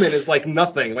single human is like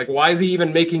nothing. Like, why is he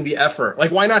even making the effort?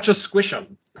 Like, why not just squish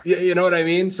him? You know what I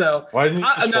mean? So why didn't you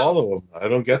just swallow him? I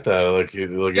don't get that. Like,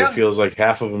 it feels like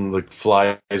half of him like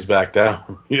flies back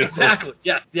down. You know? Exactly.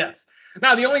 Yes.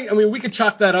 Now, we could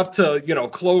chalk that up to, you know,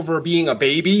 Clover being a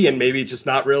baby and maybe just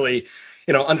not really,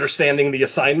 understanding the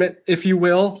assignment, if you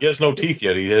will. He has no teeth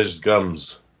yet. He has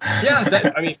gums.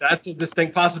 Yeah, that's a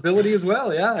distinct possibility as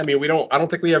well. Yeah, I don't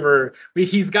think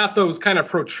he's got those kind of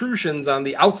protrusions on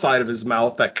the outside of his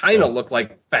mouth that kind of look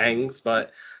like fangs,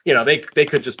 but they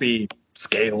could just be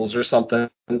scales or something.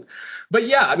 But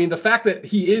yeah, the fact that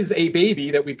he is a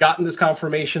baby, that we've gotten this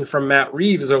confirmation from Matt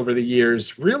Reeves over the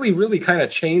years, really, really kind of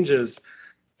changes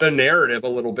the narrative a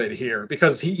little bit here,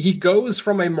 because he goes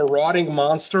from a marauding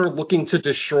monster looking to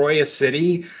destroy a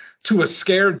city to a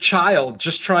scared child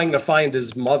just trying to find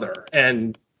his mother.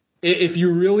 And if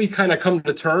you really kind of come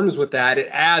to terms with that, it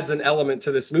adds an element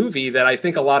to this movie that I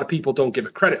think a lot of people don't give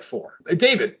it credit for.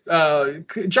 David,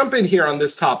 jump in here on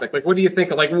this topic. Like, what do you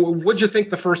think? Like, what'd you think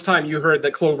the first time you heard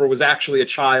that Clover was actually a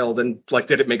child, and like,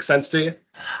 did it make sense to you?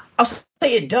 I'll say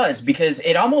it does, because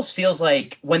it almost feels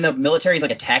like when the military is like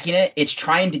attacking it, it's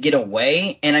trying to get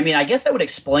away. And I guess that would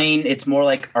explain it's more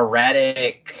like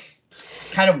erratic,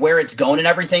 kind of where it's going and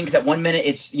everything, because at one minute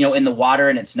it's in the water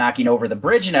and it's knocking over the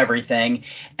bridge and everything,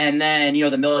 and then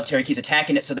the military keeps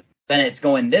attacking it, so then it's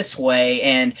going this way.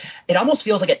 And it almost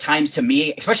feels like at times to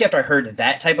me, especially after I heard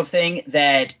that type of thing,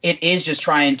 that it is just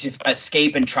trying to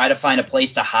escape and try to find a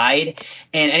place to hide,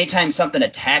 and anytime something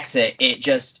attacks it, it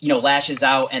just lashes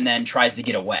out and then tries to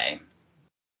get away.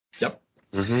 Yep.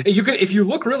 Mm-hmm. If you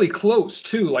look really close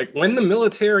too, like when the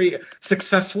military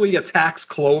successfully attacks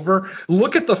Clover,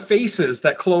 look at the faces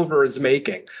that Clover is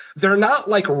making. They're not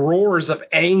like roars of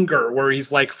anger where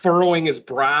he's like furrowing his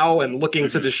brow and looking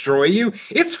to destroy you.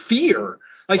 It's fear.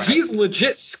 Like, he's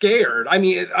legit scared. I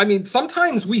mean,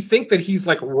 sometimes we think that he's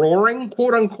like roaring,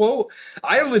 quote unquote.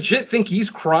 I legit think he's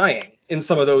crying in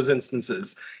some of those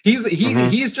instances.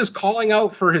 He's just calling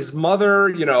out for his mother,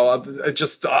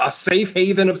 just a safe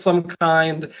haven of some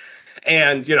kind.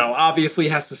 And, obviously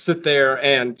has to sit there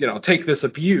and, take this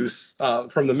abuse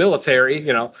from the military,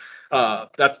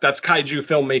 that's kaiju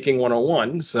filmmaking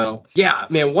 101. So yeah,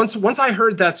 man, once I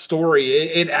heard that story,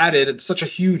 it added such a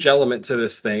huge element to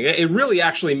this thing. It really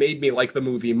actually made me like the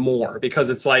movie more, because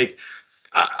it's like,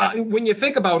 when you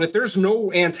think about it, there's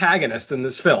no antagonist in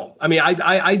this film.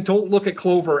 I don't look at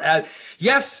Clover as,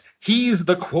 yes, he's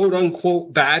the quote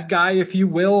unquote bad guy, if you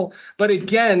will. But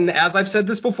again, as I've said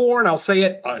this before, and I'll say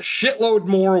it a shitload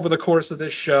more over the course of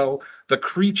this show, the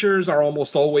creatures are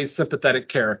almost always sympathetic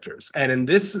characters. And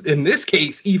in this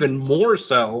case, even more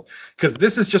so, because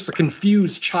this is just a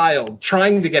confused child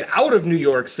trying to get out of New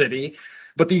York City.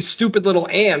 But these stupid little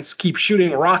ants keep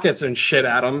shooting rockets and shit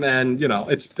at them, and,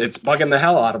 it's bugging the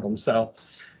hell out of them. So,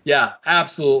 yeah,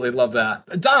 absolutely love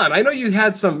that. Don, I know you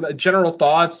had some general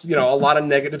thoughts, a lot of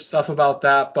negative stuff about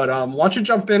that, but why don't you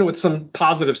jump in with some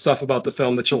positive stuff about the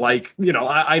film that you like?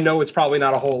 I know it's probably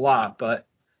not a whole lot, but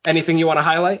anything you want to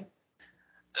highlight?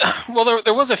 Well,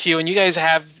 there was a few, and you guys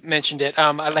have mentioned it.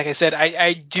 Like I said,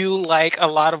 I do like a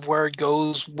lot of where it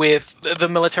goes with the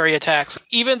military attacks,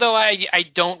 even though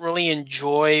I don't really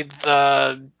enjoy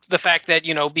the fact that,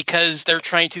 because they're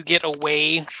trying to get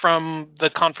away from the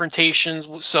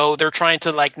confrontations, so they're trying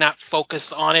to like not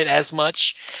focus on it as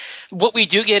much. What we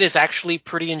do get is actually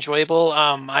pretty enjoyable.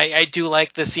 I do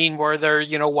like the scene where they're,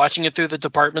 watching it through the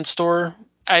department store.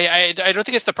 I don't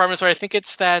think it's the department store. I think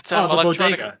it's that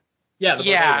electronic. Bodega.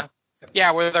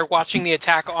 Yeah, where they're watching the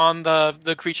attack on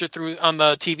the creature on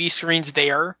the TV screens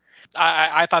there.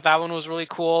 I thought that one was really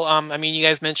cool. You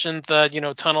guys mentioned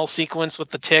the tunnel sequence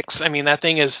with the ticks. That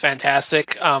thing is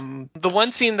fantastic. The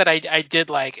one scene that I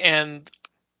did like, and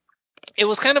it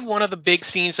was kind of one of the big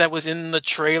scenes that was in the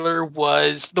trailer,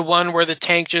 was the one where the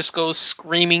tank just goes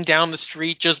screaming down the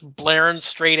street, just blaring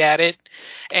straight at it,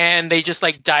 and they just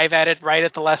like dive at it right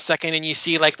at the last second, and you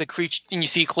see like the creature, and you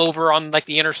see Clover on like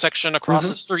the intersection across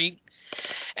the street,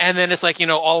 and then it's like,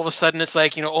 all of a sudden it's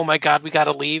like, oh my god, we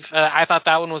gotta leave. I thought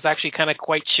that one was actually kind of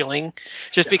quite chilling,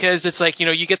 just because it's like,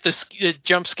 you get this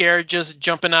jump scare just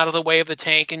jumping out of the way of the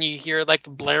tank, and you hear like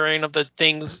the blaring of the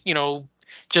things,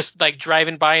 just like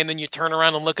driving by, and then you turn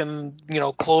around and look, and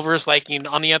Clover's like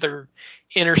on the other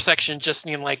intersection, just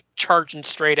like charging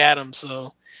straight at him.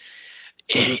 So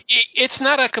it's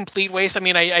not a complete waste.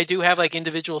 I do have like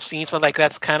individual scenes, but like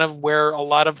that's kind of where a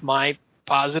lot of my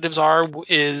positives are,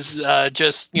 is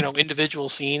just individual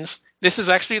scenes. This is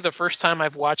actually the first time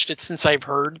I've watched it since I've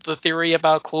heard the theory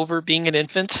about Clover being an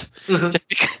infant.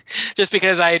 Just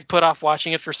because I had put off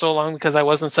watching it for so long because I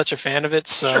wasn't such a fan of it.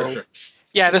 So. Sure.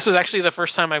 Yeah, this is actually the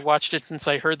first time I've watched it since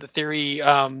I heard the theory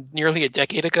nearly a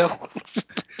decade ago.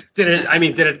 Did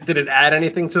it add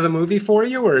anything to the movie for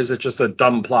you, or is it just a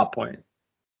dumb plot point?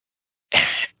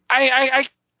 I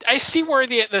see where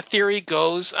the theory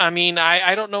goes.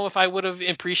 I don't know if I would have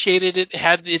appreciated it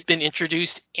had it been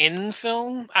introduced in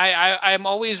film. I'm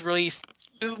always really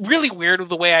really weird with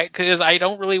the way because I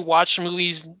don't really watch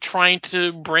movies trying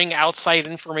to bring outside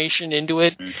information into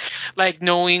it, like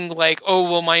knowing like, oh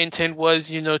well, my intent was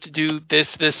to do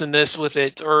this and this with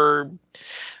it, or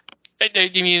I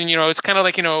mean it's kind of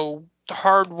like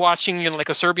hard watching like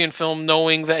a Serbian film,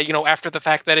 knowing that after the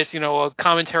fact that it's a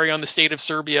commentary on the state of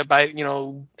Serbia by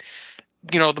them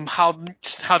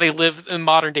how they live in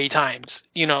modern day times.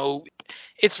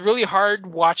 It's really hard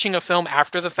watching a film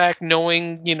after the fact,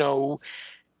 knowing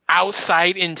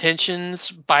outside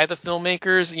intentions by the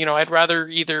filmmakers. I'd rather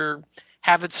either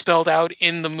have it spelled out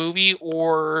in the movie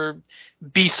or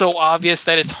be so obvious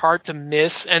that it's hard to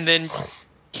miss, and then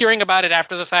hearing about it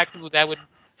after the fact that would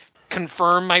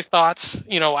confirm my thoughts.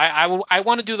 I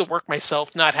want to do the work myself,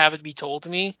 not have it be told to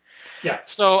me. Yeah.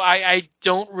 So I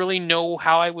don't really know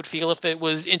how I would feel if it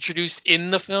was introduced in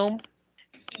the film.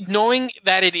 Knowing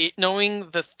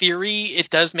the theory, it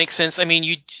does make sense. I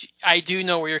mean, I do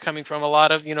know where you're coming from. A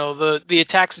lot of the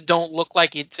attacks don't look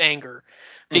like it's anger,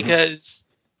 because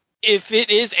if it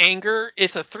is anger,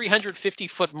 it's a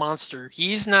 350-foot monster.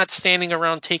 He's not standing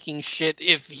around taking shit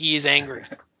if he is angry.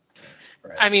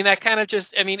 Right. I mean, that kind of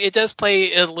it does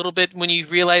play a little bit when you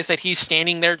realize that he's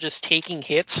standing there just taking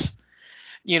hits.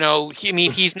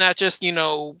 He's not just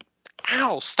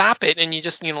ow, stop it, and you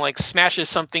just like smashes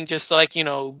something just to, like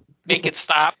make it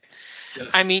stop. Yeah.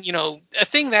 I mean, a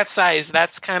thing that size,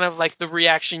 that's kind of like the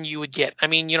reaction you would get. I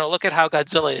mean, look at how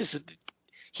Godzilla is.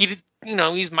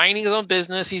 He's minding his own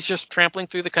business. He's just trampling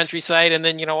through the countryside, and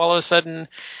then all of a sudden,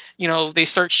 they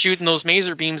start shooting those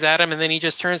maser beams at him, and then he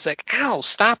just turns like, ow,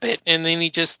 stop it, and then he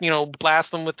just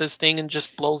blasts them with this thing and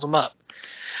just blows them up.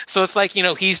 So it's like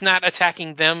he's not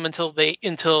attacking them until they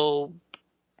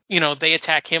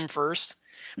attack him first.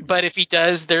 But if he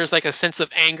does, there's like a sense of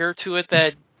anger to it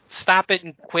that stop it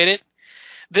and quit it.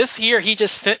 This here,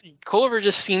 Culliver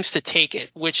just seems to take it,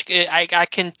 which I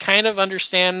can kind of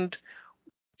understand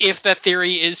if that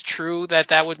theory is true,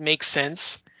 that would make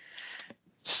sense.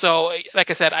 So, like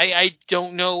I said, I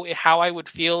don't know how I would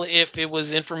feel if it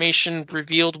was information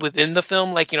revealed within the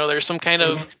film. Like, there's some kind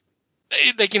of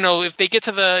like, if they get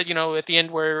to the, at the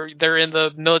end where they're in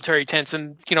the military tents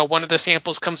and, one of the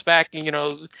samples comes back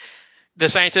and, the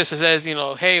scientist says,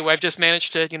 hey, well, I've just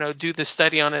managed to, do this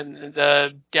study on it. And,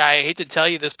 I hate to tell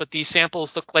you this, but these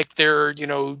samples look like they're,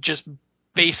 just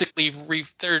basically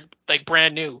they're like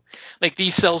brand new. Like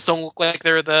these cells don't look like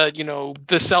they're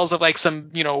the cells of like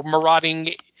some,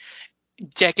 marauding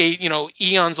decade,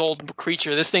 eons old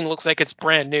creature. This thing looks like it's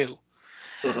brand new.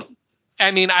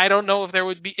 I mean, I don't know if there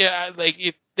would be like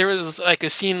if there was like a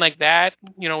scene like that,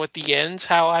 at the end,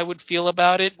 how I would feel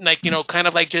about it. Like, kind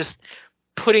of like just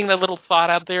putting the little thought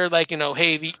out there, like,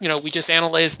 hey, we just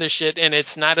analyzed this shit and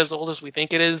it's not as old as we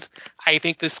think it is. I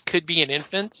think this could be an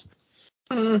infant.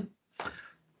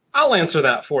 I'll answer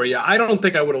that for you. I don't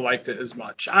think I would have liked it as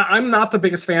much. I'm not the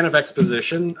biggest fan of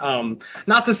exposition.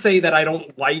 Not to say that I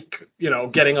don't like,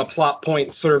 getting a plot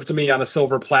point served to me on a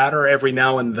silver platter every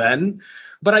now and then.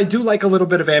 But I do like a little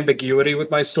bit of ambiguity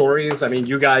with my stories. I mean,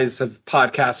 you guys have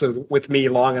podcasted with me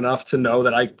long enough to know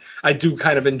that I do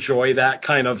kind of enjoy that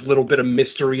kind of little bit of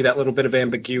mystery, that little bit of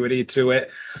ambiguity to it.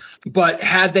 But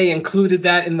had they included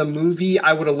that in the movie,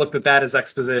 I would have looked at that as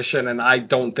exposition, and I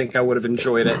don't think I would have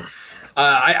enjoyed it.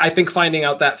 I think finding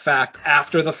out that fact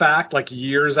after the fact, like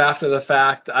years after the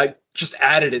fact, I just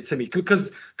added it to me because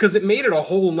it made it a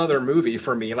whole nother movie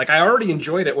for me. Like I already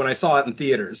enjoyed it when I saw it in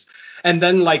theaters. And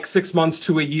then like 6 months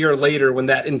to a year later, when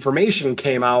that information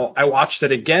came out, I watched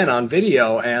it again on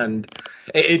video and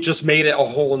it just made it a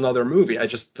whole nother movie.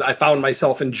 I found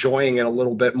myself enjoying it a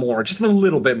little bit more, just a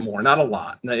little bit more, not a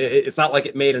lot. It's not like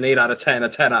it made an 8 out of 10, a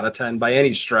 10 out of 10 by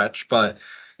any stretch, but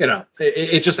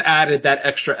it just added that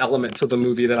extra element to the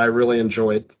movie that I really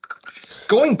enjoyed.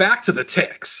 Going back to the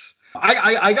ticks,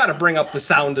 I got to bring up the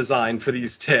sound design for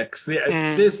these ticks.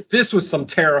 This was some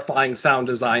terrifying sound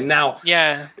design. Now,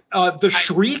 yeah, the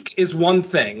shriek is one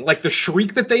thing. Like the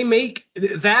shriek that they make,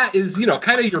 that is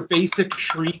kind of your basic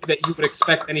shriek that you would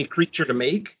expect any creature to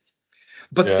make.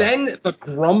 But then the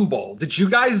grumble. Did you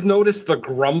guys notice the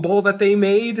grumble that they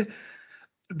made?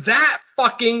 That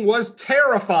fucking was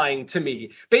terrifying to me.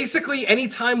 Basically,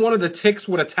 anytime one of the ticks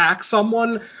would attack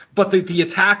someone, but the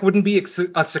attack wouldn't be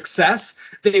a success,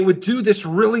 they would do this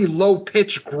really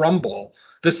low-pitched grumble,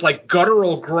 this like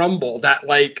guttural grumble that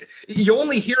like you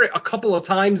only hear it a couple of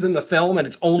times in the film, and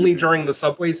it's only during the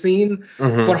subway scene.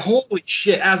 But holy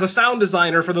shit! As a sound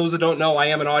designer, for those that don't know, I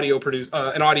am an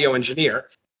audio engineer.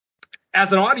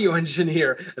 As an audio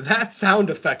engineer, that sound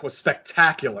effect was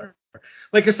spectacular.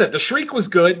 like I said, the shriek was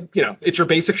good. You know, it's your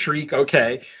basic shriek,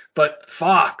 okay. But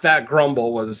fuck, that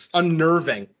grumble was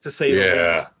unnerving to say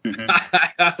the least.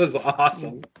 That was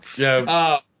awesome.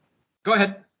 Yeah. Go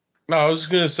ahead. No, I was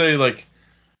gonna say like,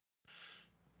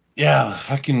 yeah, the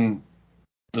fucking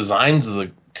designs of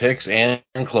the ticks and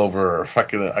Clover are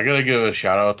fucking. I gotta give a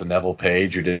shout out to Neville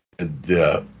Page who did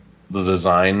the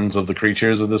designs of the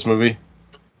creatures of this movie.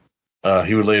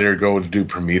 He would later go to do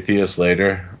Prometheus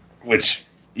later, which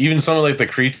even some of like the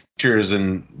creatures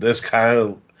in this kind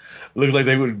of look like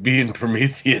they would be in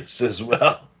Prometheus as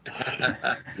well.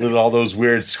 With all those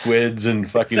weird squids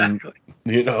and fucking,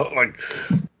 you know, like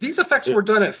these effects were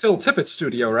done at Phil Tippett's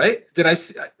studio, right? Did I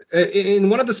see,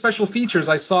 in one of the special features?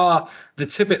 I saw the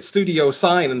Tippett studio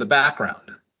sign in the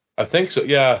background. I think so.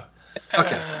 Yeah.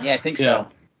 Okay. Yeah, I think so.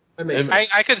 That makes sense.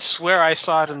 I could swear I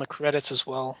saw it in the credits as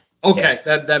well. Okay,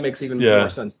 that makes even more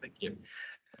sense. Thank you.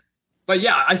 But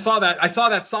yeah, I saw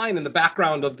that sign in the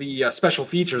background of the special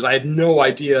features. I had no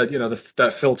idea, you know,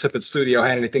 that Phil Tippett studio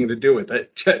had anything to do with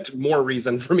it. More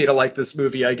reason for me to like this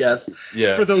movie, I guess.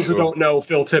 Yeah. For those who don't know,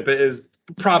 Phil Tippett is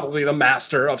probably the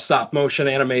master of stop motion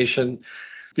animation,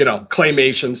 you know,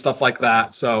 claymation, stuff like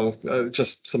that. So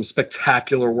just some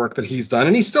spectacular work that he's done,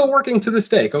 and he's still working to this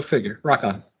day. Go figure. Rock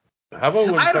on. How about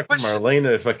when fucking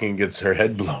Marlena fucking gets her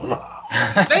head blown off?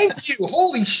 Thank you.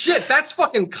 Holy shit. That's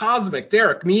fucking cosmic.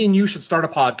 Derek, me and you should start a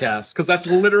podcast because that's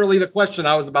literally the question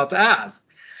I was about to ask.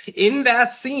 In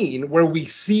that scene where we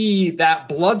see that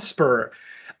blood spurt,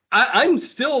 I'm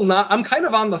kind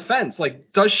of on the fence.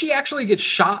 Like, does she actually get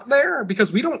shot there? Because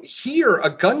we don't hear a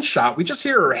gunshot. We just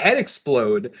hear her head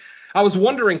explode. I was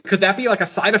wondering, could that be like a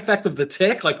side effect of the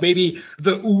tick? Like maybe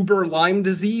the uber Lyme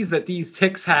disease that these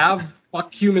ticks have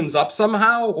fuck humans up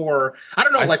somehow? Or I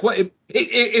don't know, like what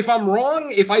if I'm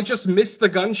wrong, if I just missed the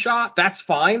gunshot, that's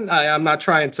fine. I'm not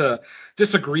trying to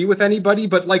disagree with anybody,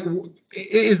 but like,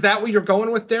 is that what you're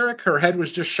going with, Derek? Her head was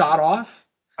just shot off?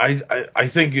 I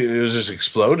think it was just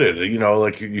exploded. You know,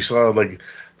 like you saw, like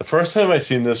the first time I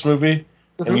seen this movie,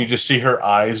 and you just see her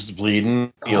eyes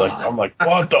bleeding. I'm like,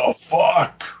 what the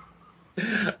fuck?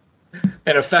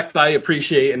 An effect I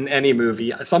appreciate in any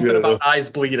movie. Something about eyes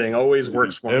bleeding always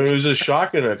works for me. It was just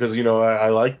shocking because, you know, I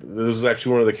liked, this is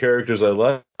actually one of the characters I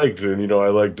liked, and, you know, I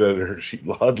liked that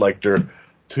HUD liked her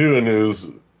too, and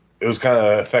it was kind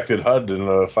of affected HUD in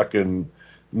a fucking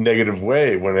negative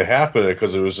way when it happened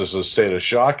because it was just a state of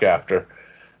shock after.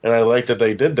 And I liked that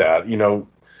they did that. You know,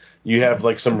 you have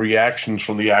like some reactions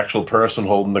from the actual person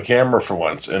holding the camera for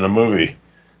once in a movie.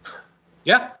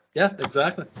 Yeah,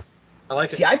 exactly. I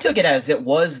like it. See, I took it as it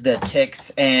was the ticks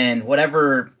and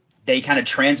whatever they kind of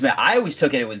transmit. I always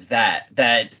took it was that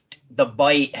the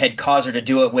bite had caused her to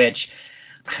do it, which,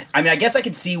 I mean, I guess I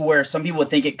could see where some people would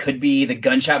think it could be the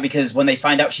gunshot because when they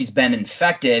find out she's been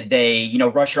infected, they, you know,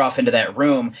 rush her off into that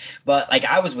room. But like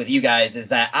I was with you guys is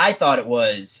that I thought it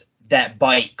was that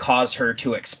bite caused her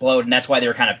to explode, and that's why they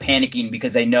were kind of panicking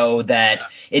because they know that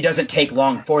it doesn't take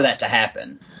long for that to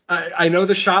happen. I know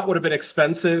the shot would have been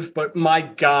expensive, but my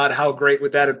God, how great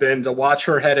would that have been to watch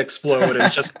her head explode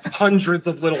and just hundreds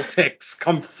of little ticks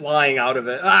come flying out of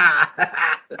it.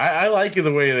 I like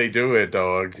the way they do it,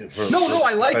 though. No,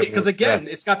 I like it because, again,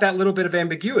 it's got that little bit of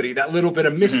ambiguity, that little bit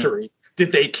of mystery. Mm-hmm.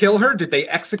 Did they kill her? Did they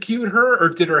execute her? Or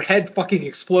did her head fucking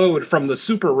explode from the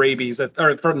super rabies,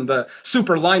 or from the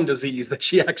super Lyme disease that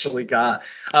she actually got?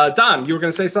 Don, you were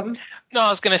going to say something? No, I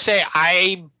was going to say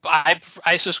I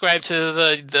subscribe to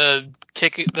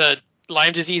the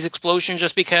Lyme disease explosion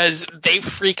just because they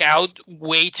freak out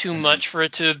way too much for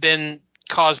it to have been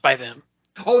caused by them.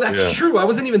 Oh, that's true. I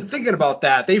wasn't even thinking about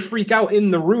that. They freak out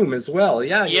in the room as well.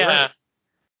 Yeah, you're right.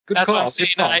 Good that's call. What I'm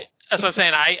saying. That's what I'm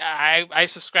saying. I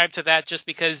subscribe to that just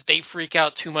because they freak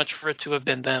out too much for it to have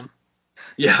been them.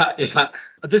 Yeah.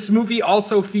 This movie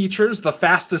also features the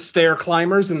fastest stair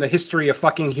climbers in the history of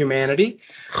fucking humanity.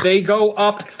 They go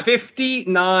up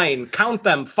 59, count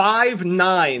them,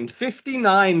 59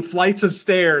 flights of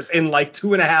stairs in like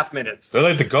 2.5 minutes. They're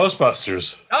like the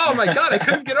Ghostbusters. Oh my God, I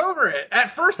couldn't get over it.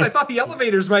 At first I thought the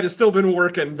elevators might have still been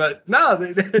working, but no,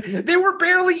 they were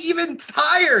barely even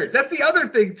tired. That's the other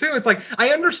thing too. It's like, I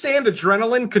understand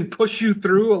adrenaline can push you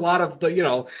through a lot of the, you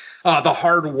know, the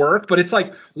hard work, but it's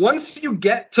like once you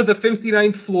get to the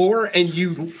 59th floor and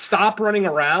you stop running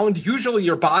around, usually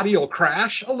your body will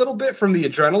crash a little bit from the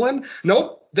adrenaline.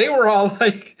 Nope, they were all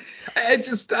like,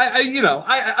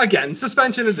 again,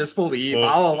 suspension of disbelief.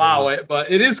 I'll allow it,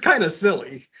 but it is kind of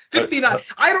silly. 59.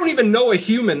 I don't even know a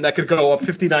human that could go up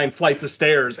 59 flights of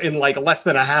stairs in like less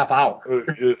than a half hour.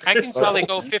 I can probably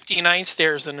go 59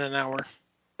 stairs in an hour.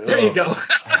 There you go.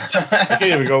 I can't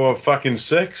even go a fucking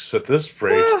 6 at this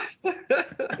rate.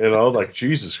 Like,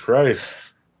 Jesus Christ.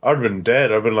 I'd have been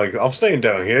dead. I've been like, I'm staying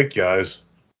down here, guys.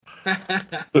 Fuck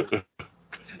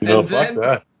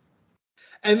that.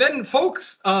 And then,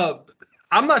 folks,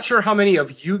 I'm not sure how many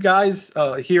of you guys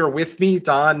here with me,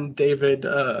 Don, David,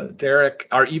 Derek,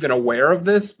 are even aware of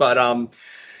this, but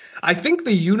I think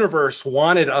the universe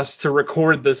wanted us to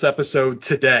record this episode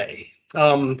today.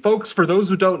 Folks, for those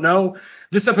who don't know,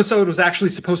 this episode was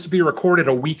actually supposed to be recorded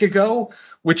a week ago,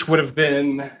 which would have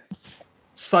been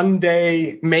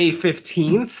Sunday, May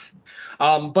 15th.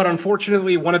 But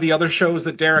unfortunately, one of the other shows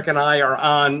that Derek and I are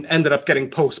on ended up getting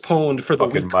postponed for the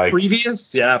fucking week Mike.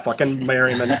 previous. Yeah, fucking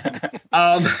Merriman.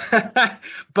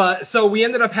 But so we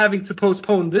ended up having to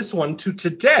postpone this one to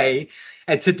today.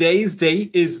 And today's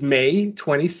date is May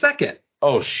 22nd.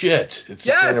 Oh, shit. It's the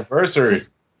Yes. anniversary.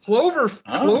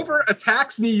 Clover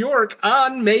attacks New York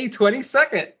on May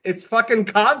 22nd. It's fucking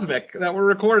cosmic that we're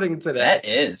recording today. That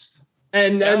is.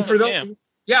 And for those,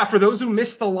 damn. for those who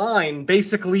missed the line,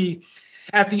 basically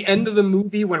at the end of the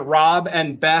movie when Rob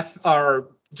and Beth are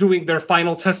doing their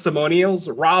final testimonials,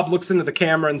 Rob looks into the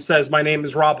camera and says, "My name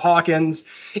is Rob Hawkins.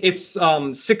 It's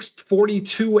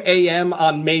 6:42 a.m.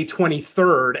 on May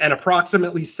 23rd, and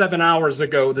approximately 7 hours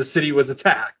ago, the city was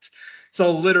attacked."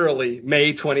 So literally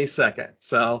May 22nd.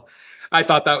 So I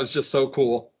thought that was just so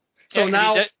cool. So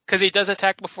now, because he does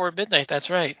attack before midnight. That's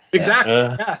right. exactly.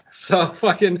 Yeah. So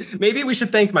fucking maybe we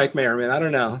should thank Mike Merriman. I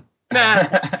don't know. Nah.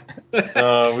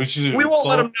 We won't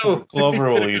let him know.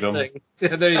 Clover will eat him.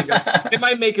 Yeah, there you go. It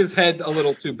might make his head a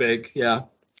little too big. Yeah.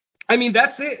 I mean,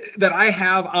 that's it that I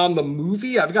have on the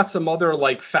movie. I've got some other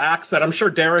like facts that I'm sure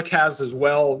Derek has as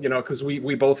well, because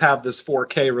we both have this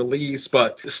 4K release,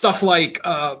 but stuff like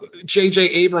J.J.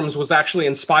 Abrams was actually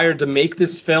inspired to make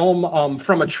this film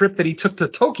from a trip that he took to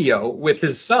Tokyo with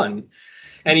his son.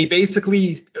 And he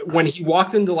basically, when he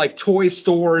walked into like toy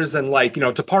stores and like,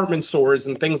 department stores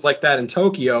and things like that in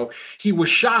Tokyo, he was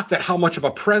shocked at how much of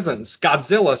a presence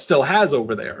Godzilla still has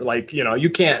over there. Like, you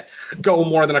can't go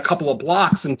more than a couple of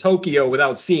blocks in Tokyo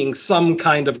without seeing some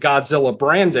kind of Godzilla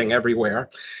branding everywhere.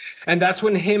 And that's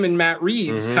when him and Matt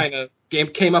Reeves kind of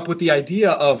came up with the idea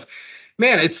of,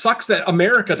 man, it sucks that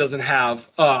America doesn't have,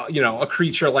 a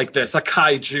creature like this, a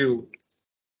kaiju,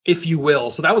 if you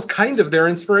will. So that was kind of their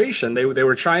inspiration. They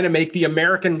were trying to make the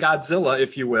American Godzilla,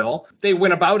 if you will. They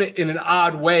went about it in an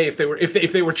odd way. If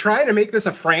they were trying to make this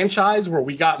a franchise where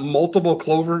we got multiple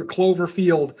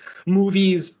Cloverfield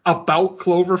movies about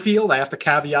Cloverfield, I have to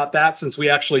caveat that since we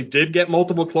actually did get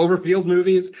multiple Cloverfield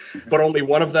movies, but only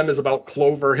one of them is about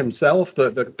Clover himself,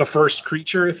 the first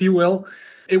creature, if you will.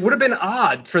 It would have been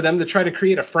odd for them to try to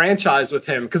create a franchise with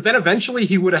him, because then eventually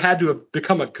he would have had to have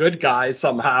become a good guy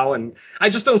somehow. And I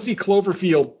just don't see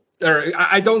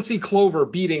I don't see Clover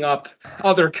beating up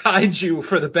other kaiju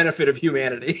for the benefit of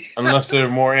humanity. Unless they're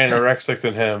more anorexic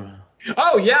than him.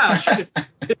 Oh, yeah. Shit.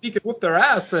 If he could whoop their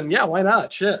ass, then yeah, why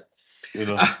not? Shit.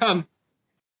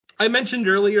 I mentioned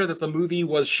earlier that the movie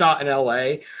was shot in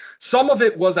L.A. Some of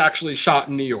it was actually shot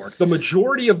in New York. The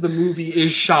majority of the movie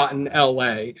is shot in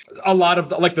L.A. A lot of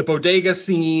the bodega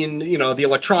scene, the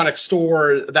electronic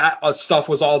store, that stuff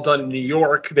was all done in New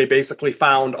York. They basically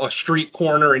found a street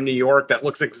corner in New York that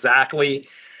looks exactly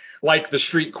like the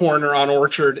street corner on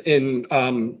Orchard in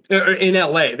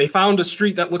L.A. They found a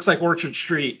street that looks like Orchard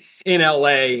Street in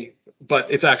L.A.,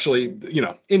 but it's actually,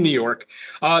 in New York.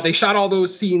 They shot all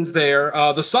those scenes there.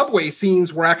 The subway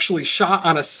scenes were actually shot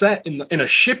on a set in a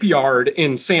shipyard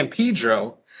in San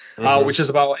Pedro, which is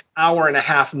about an hour and a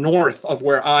half north of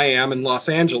where I am in Los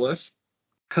Angeles.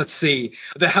 Let's see.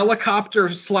 The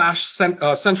helicopter /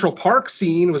 Central Park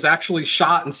scene was actually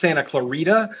shot in Santa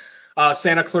Clarita.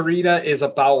 Santa Clarita is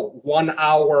about 1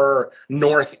 hour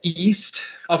northeast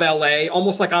of LA,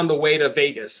 almost like on the way to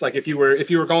Vegas. Like if you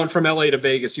were going from LA to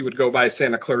Vegas, you would go by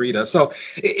Santa Clarita. So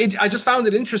I just found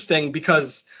it interesting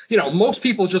because, most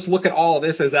people just look at all of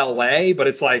this as LA, but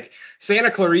it's like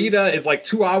Santa Clarita is like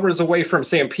 2 hours away from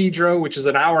San Pedro, which is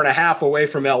an hour and a half away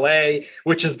from LA,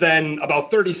 which is then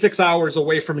about 36 hours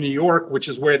away from New York, which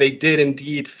is where they did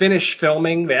indeed finish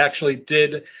filming. They actually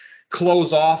did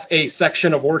close off a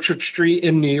section of Orchard Street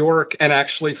in New York and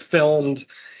actually filmed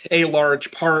a large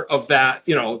part of that,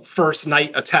 first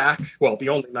night attack. Well, the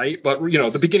only night, but,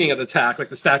 the beginning of the attack, like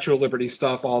the Statue of Liberty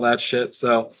stuff, all that shit.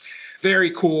 So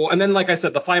very cool. And then, like I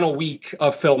said, the final week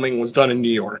of filming was done in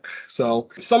New York. So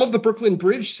some of the Brooklyn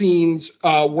Bridge scenes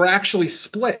were actually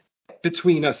split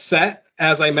between a set.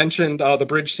 As I mentioned, the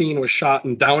bridge scene was shot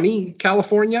in Downey,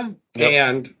 California.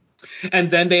 Yep. And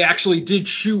then they actually did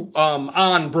shoot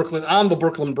on the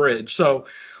Brooklyn Bridge. So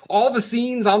all the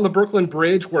scenes on the Brooklyn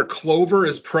Bridge where Clover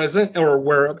is present or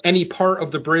where any part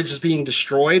of the bridge is being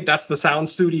destroyed, that's the sound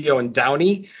studio in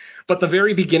Downey. But the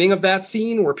very beginning of that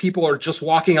scene where people are just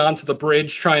walking onto the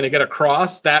bridge trying to get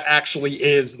across, that actually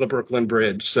is the Brooklyn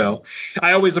Bridge. So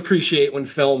I always appreciate when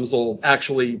films will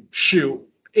actually shoot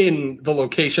in the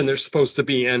location they're supposed to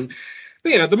be in.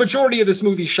 You know, the majority of this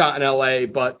movie shot in L.A.,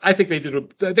 but I think they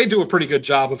do a pretty good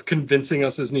job of convincing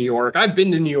us as New York. I've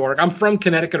been to New York. I'm from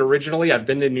Connecticut originally. I've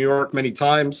been to New York many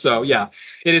times. So, yeah,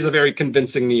 it is a very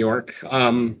convincing New York.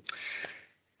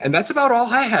 And that's about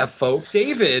all I have, folks.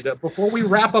 David, before we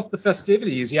wrap up the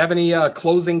festivities, you have any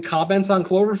closing comments on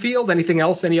Cloverfield? Anything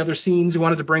else? Any other scenes you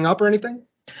wanted to bring up or anything?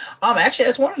 Actually, I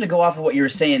just wanted to go off of what you were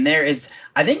saying there.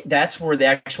 I think that's where the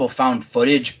actual found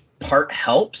footage part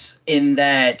helps, in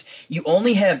that you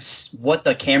only have what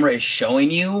the camera is showing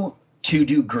you to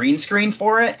do green screen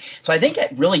for it. So I think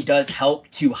it really does help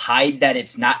to hide that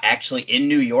it's not actually in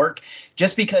New York,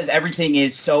 just because everything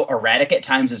is so erratic at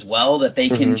times as well that they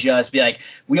can just be like,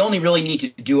 we only really need to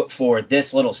do it for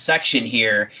this little section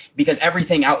here, because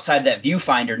everything outside that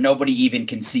viewfinder nobody even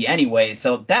can see anyway.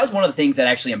 So that was one of the things that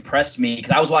actually impressed me, because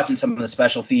I was watching some of the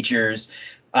special features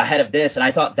ahead of this, and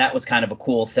I thought that was kind of a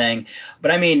cool thing.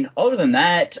 But I mean, other than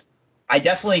that, I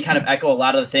definitely kind of echo a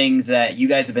lot of the things that you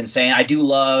guys have been saying. I do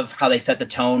love how they set the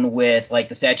tone with like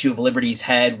the Statue of Liberty's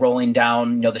head rolling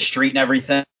down, the street and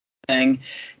everything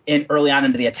in early on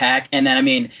into the attack. And then, I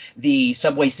mean, the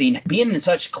subway scene being in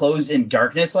such closed-in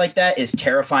darkness like that is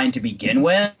terrifying to begin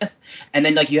with. And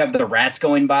then, like, you have the rats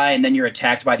going by, and then you're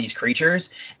attacked by these creatures.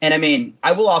 And, I mean,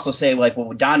 I will also say, like,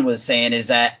 what Don was saying is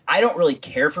that I don't really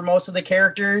care for most of the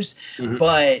characters,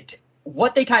 but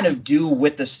what they kind of do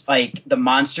with this, like, the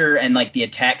monster and, like, the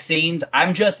attack scenes,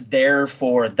 I'm just there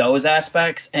for those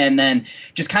aspects. And then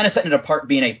just kind of setting it apart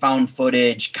being a found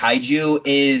footage kaiju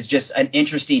is just an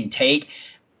interesting take.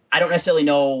 I don't necessarily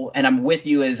know, and I'm with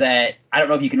you, is that I don't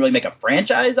know if you can really make a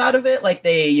franchise out of it like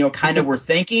they, kind of were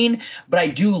thinking, but I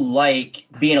do like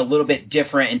being a little bit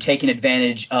different and taking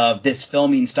advantage of this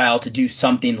filming style to do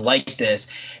something like this.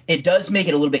 It does make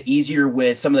it a little bit easier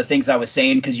with some of the things I was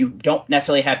saying, because you don't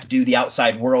necessarily have to do the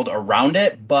outside world around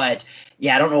it, but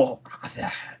yeah, I don't know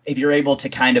if you're able to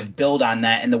kind of build on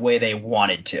that in the way they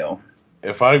wanted to.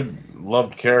 If I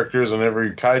loved characters in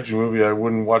every kaiju movie, I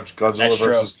wouldn't watch Godzilla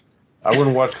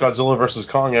versus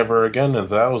Kong ever again,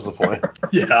 if that was the point.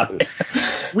 Yeah.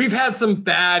 We've had some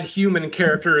bad human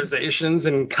characterizations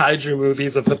in kaiju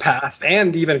movies of the past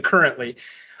and even currently.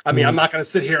 I mean, I'm not going to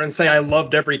sit here and say I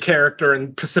loved every character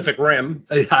in Pacific Rim.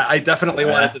 I definitely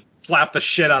wanted to slap the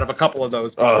shit out of a couple of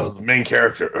those. Oh, the main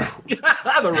character.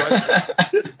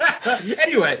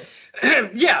 Anyway,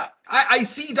 yeah, I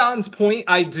see Don's point.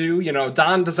 I do.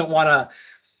 Don doesn't want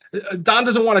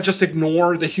to just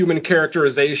ignore the human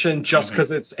characterization just because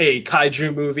it's a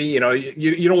kaiju movie. You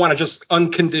don't want to just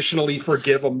unconditionally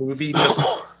forgive a movie just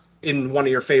in one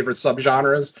of your favorite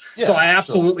subgenres. Yeah, so I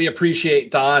absolutely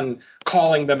appreciate Don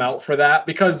calling them out for that,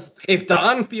 because if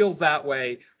Don feels that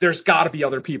way, there's got to be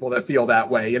other people that feel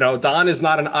that way. Don is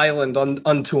not an island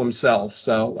unto himself.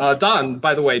 So, Don,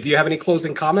 by the way, do you have any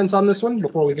closing comments on this one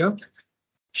before we go?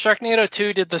 Sharknado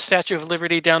 2 did the Statue of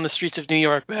Liberty down the streets of New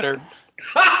York better.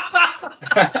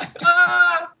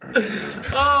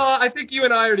 I think you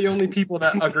and I are the only people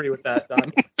that agree with that,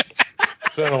 Don.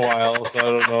 It's been a while, so I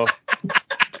don't know.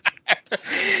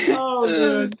 Oh,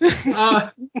 good.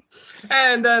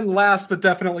 And then last but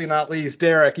definitely not least,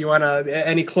 Derek, you want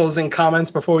any closing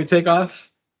comments before we take off?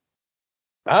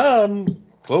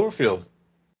 Cloverfield.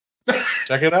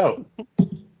 Check it out.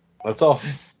 That's all.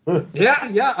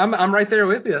 Yeah, I'm right there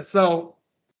with you. So,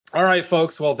 all right,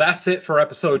 folks. Well, that's it for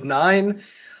episode 9.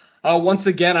 Once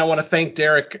again, I want to thank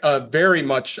Derek very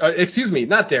much. Excuse me,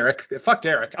 not Derek. Fuck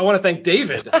Derek. I want to thank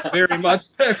David very much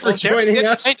for joining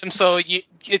us. So you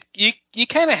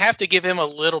kind of have to give him a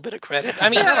little bit of credit. I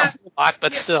mean, not a whole lot,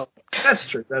 but still. That's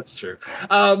true.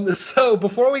 So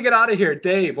before we get out of here,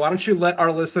 Dave, why don't you let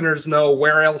our listeners know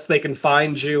where else they can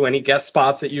find you, any guest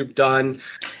spots that you've done?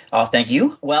 Oh, thank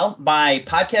you. Well, my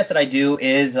podcast that I do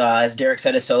is, as Derek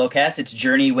said, a SoloCast. It's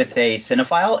Journey with a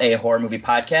Cinephile, a horror movie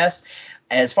podcast.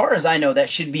 As far as I know, that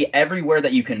should be everywhere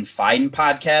that you can find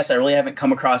podcasts. I really haven't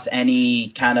come across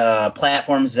any kind of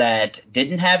platforms that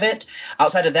didn't have it.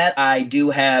 Outside of that, I do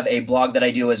have a blog that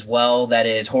I do as well that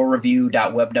is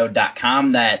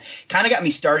horrorreview.webnode.com that kind of got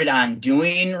me started on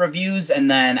doing reviews.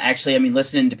 And then actually,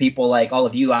 listening to people like all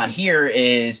of you on here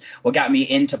is what got me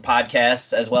into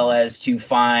podcasts, as well as to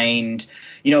find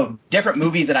different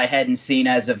movies that I hadn't seen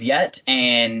as of yet.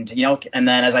 And then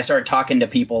as I started talking to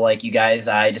people like you guys,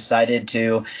 I decided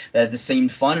that this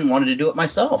seemed fun and wanted to do it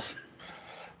myself.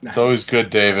 It's always good,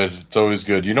 David. It's always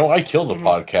good. You know, I killed a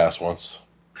podcast once.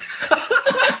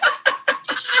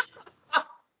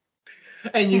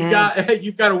 And you've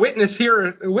got a witness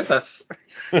here with us.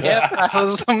 Yep, I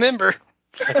was a member.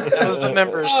 I was the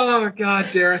members. Oh God,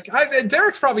 Derek!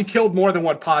 Derek's probably killed more than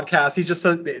one podcast. He just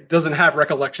doesn't have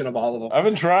recollection of all of them. I've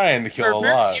been trying to kill a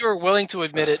lot. You were willing to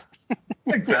admit it.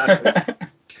 Exactly.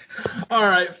 All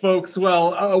right, folks.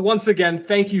 Well, once again,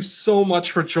 thank you so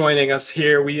much for joining us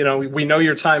here. We know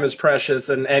your time is precious,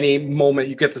 and any moment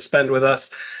you get to spend with us,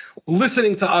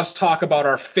 listening to us talk about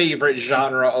our favorite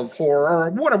genre of horror, or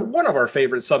one of our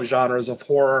favorite subgenres of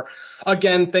horror.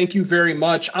 Again, thank you very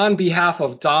much. On behalf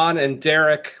of Don and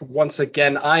Derek, once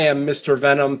again, I am Mr.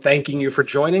 Venom, thanking you for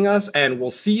joining us, and we'll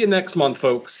see you next month,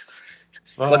 folks.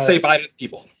 Bye. Let's say bye to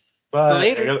people. Bye.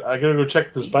 Later. I gotta go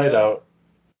check this bite out.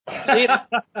 Later.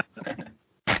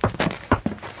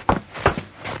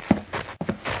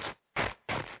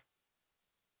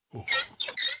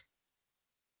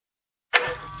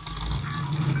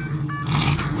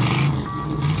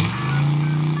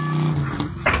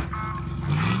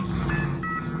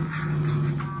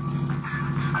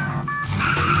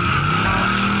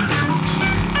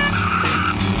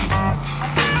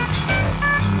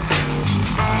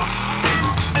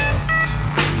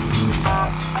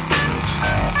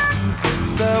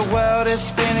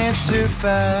 Too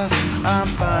fast.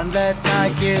 I'm fine that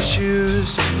Nike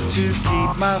shoes to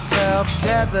keep myself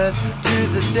tethered to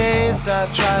the days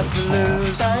I tried to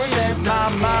lose. My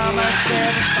mama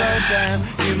said, slow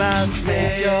down, you must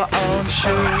make your own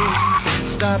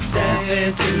shoes. Stop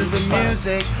dancing to the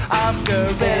music, I'll go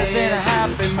in a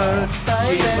happy mood.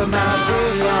 Keep my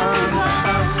groove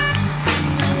on.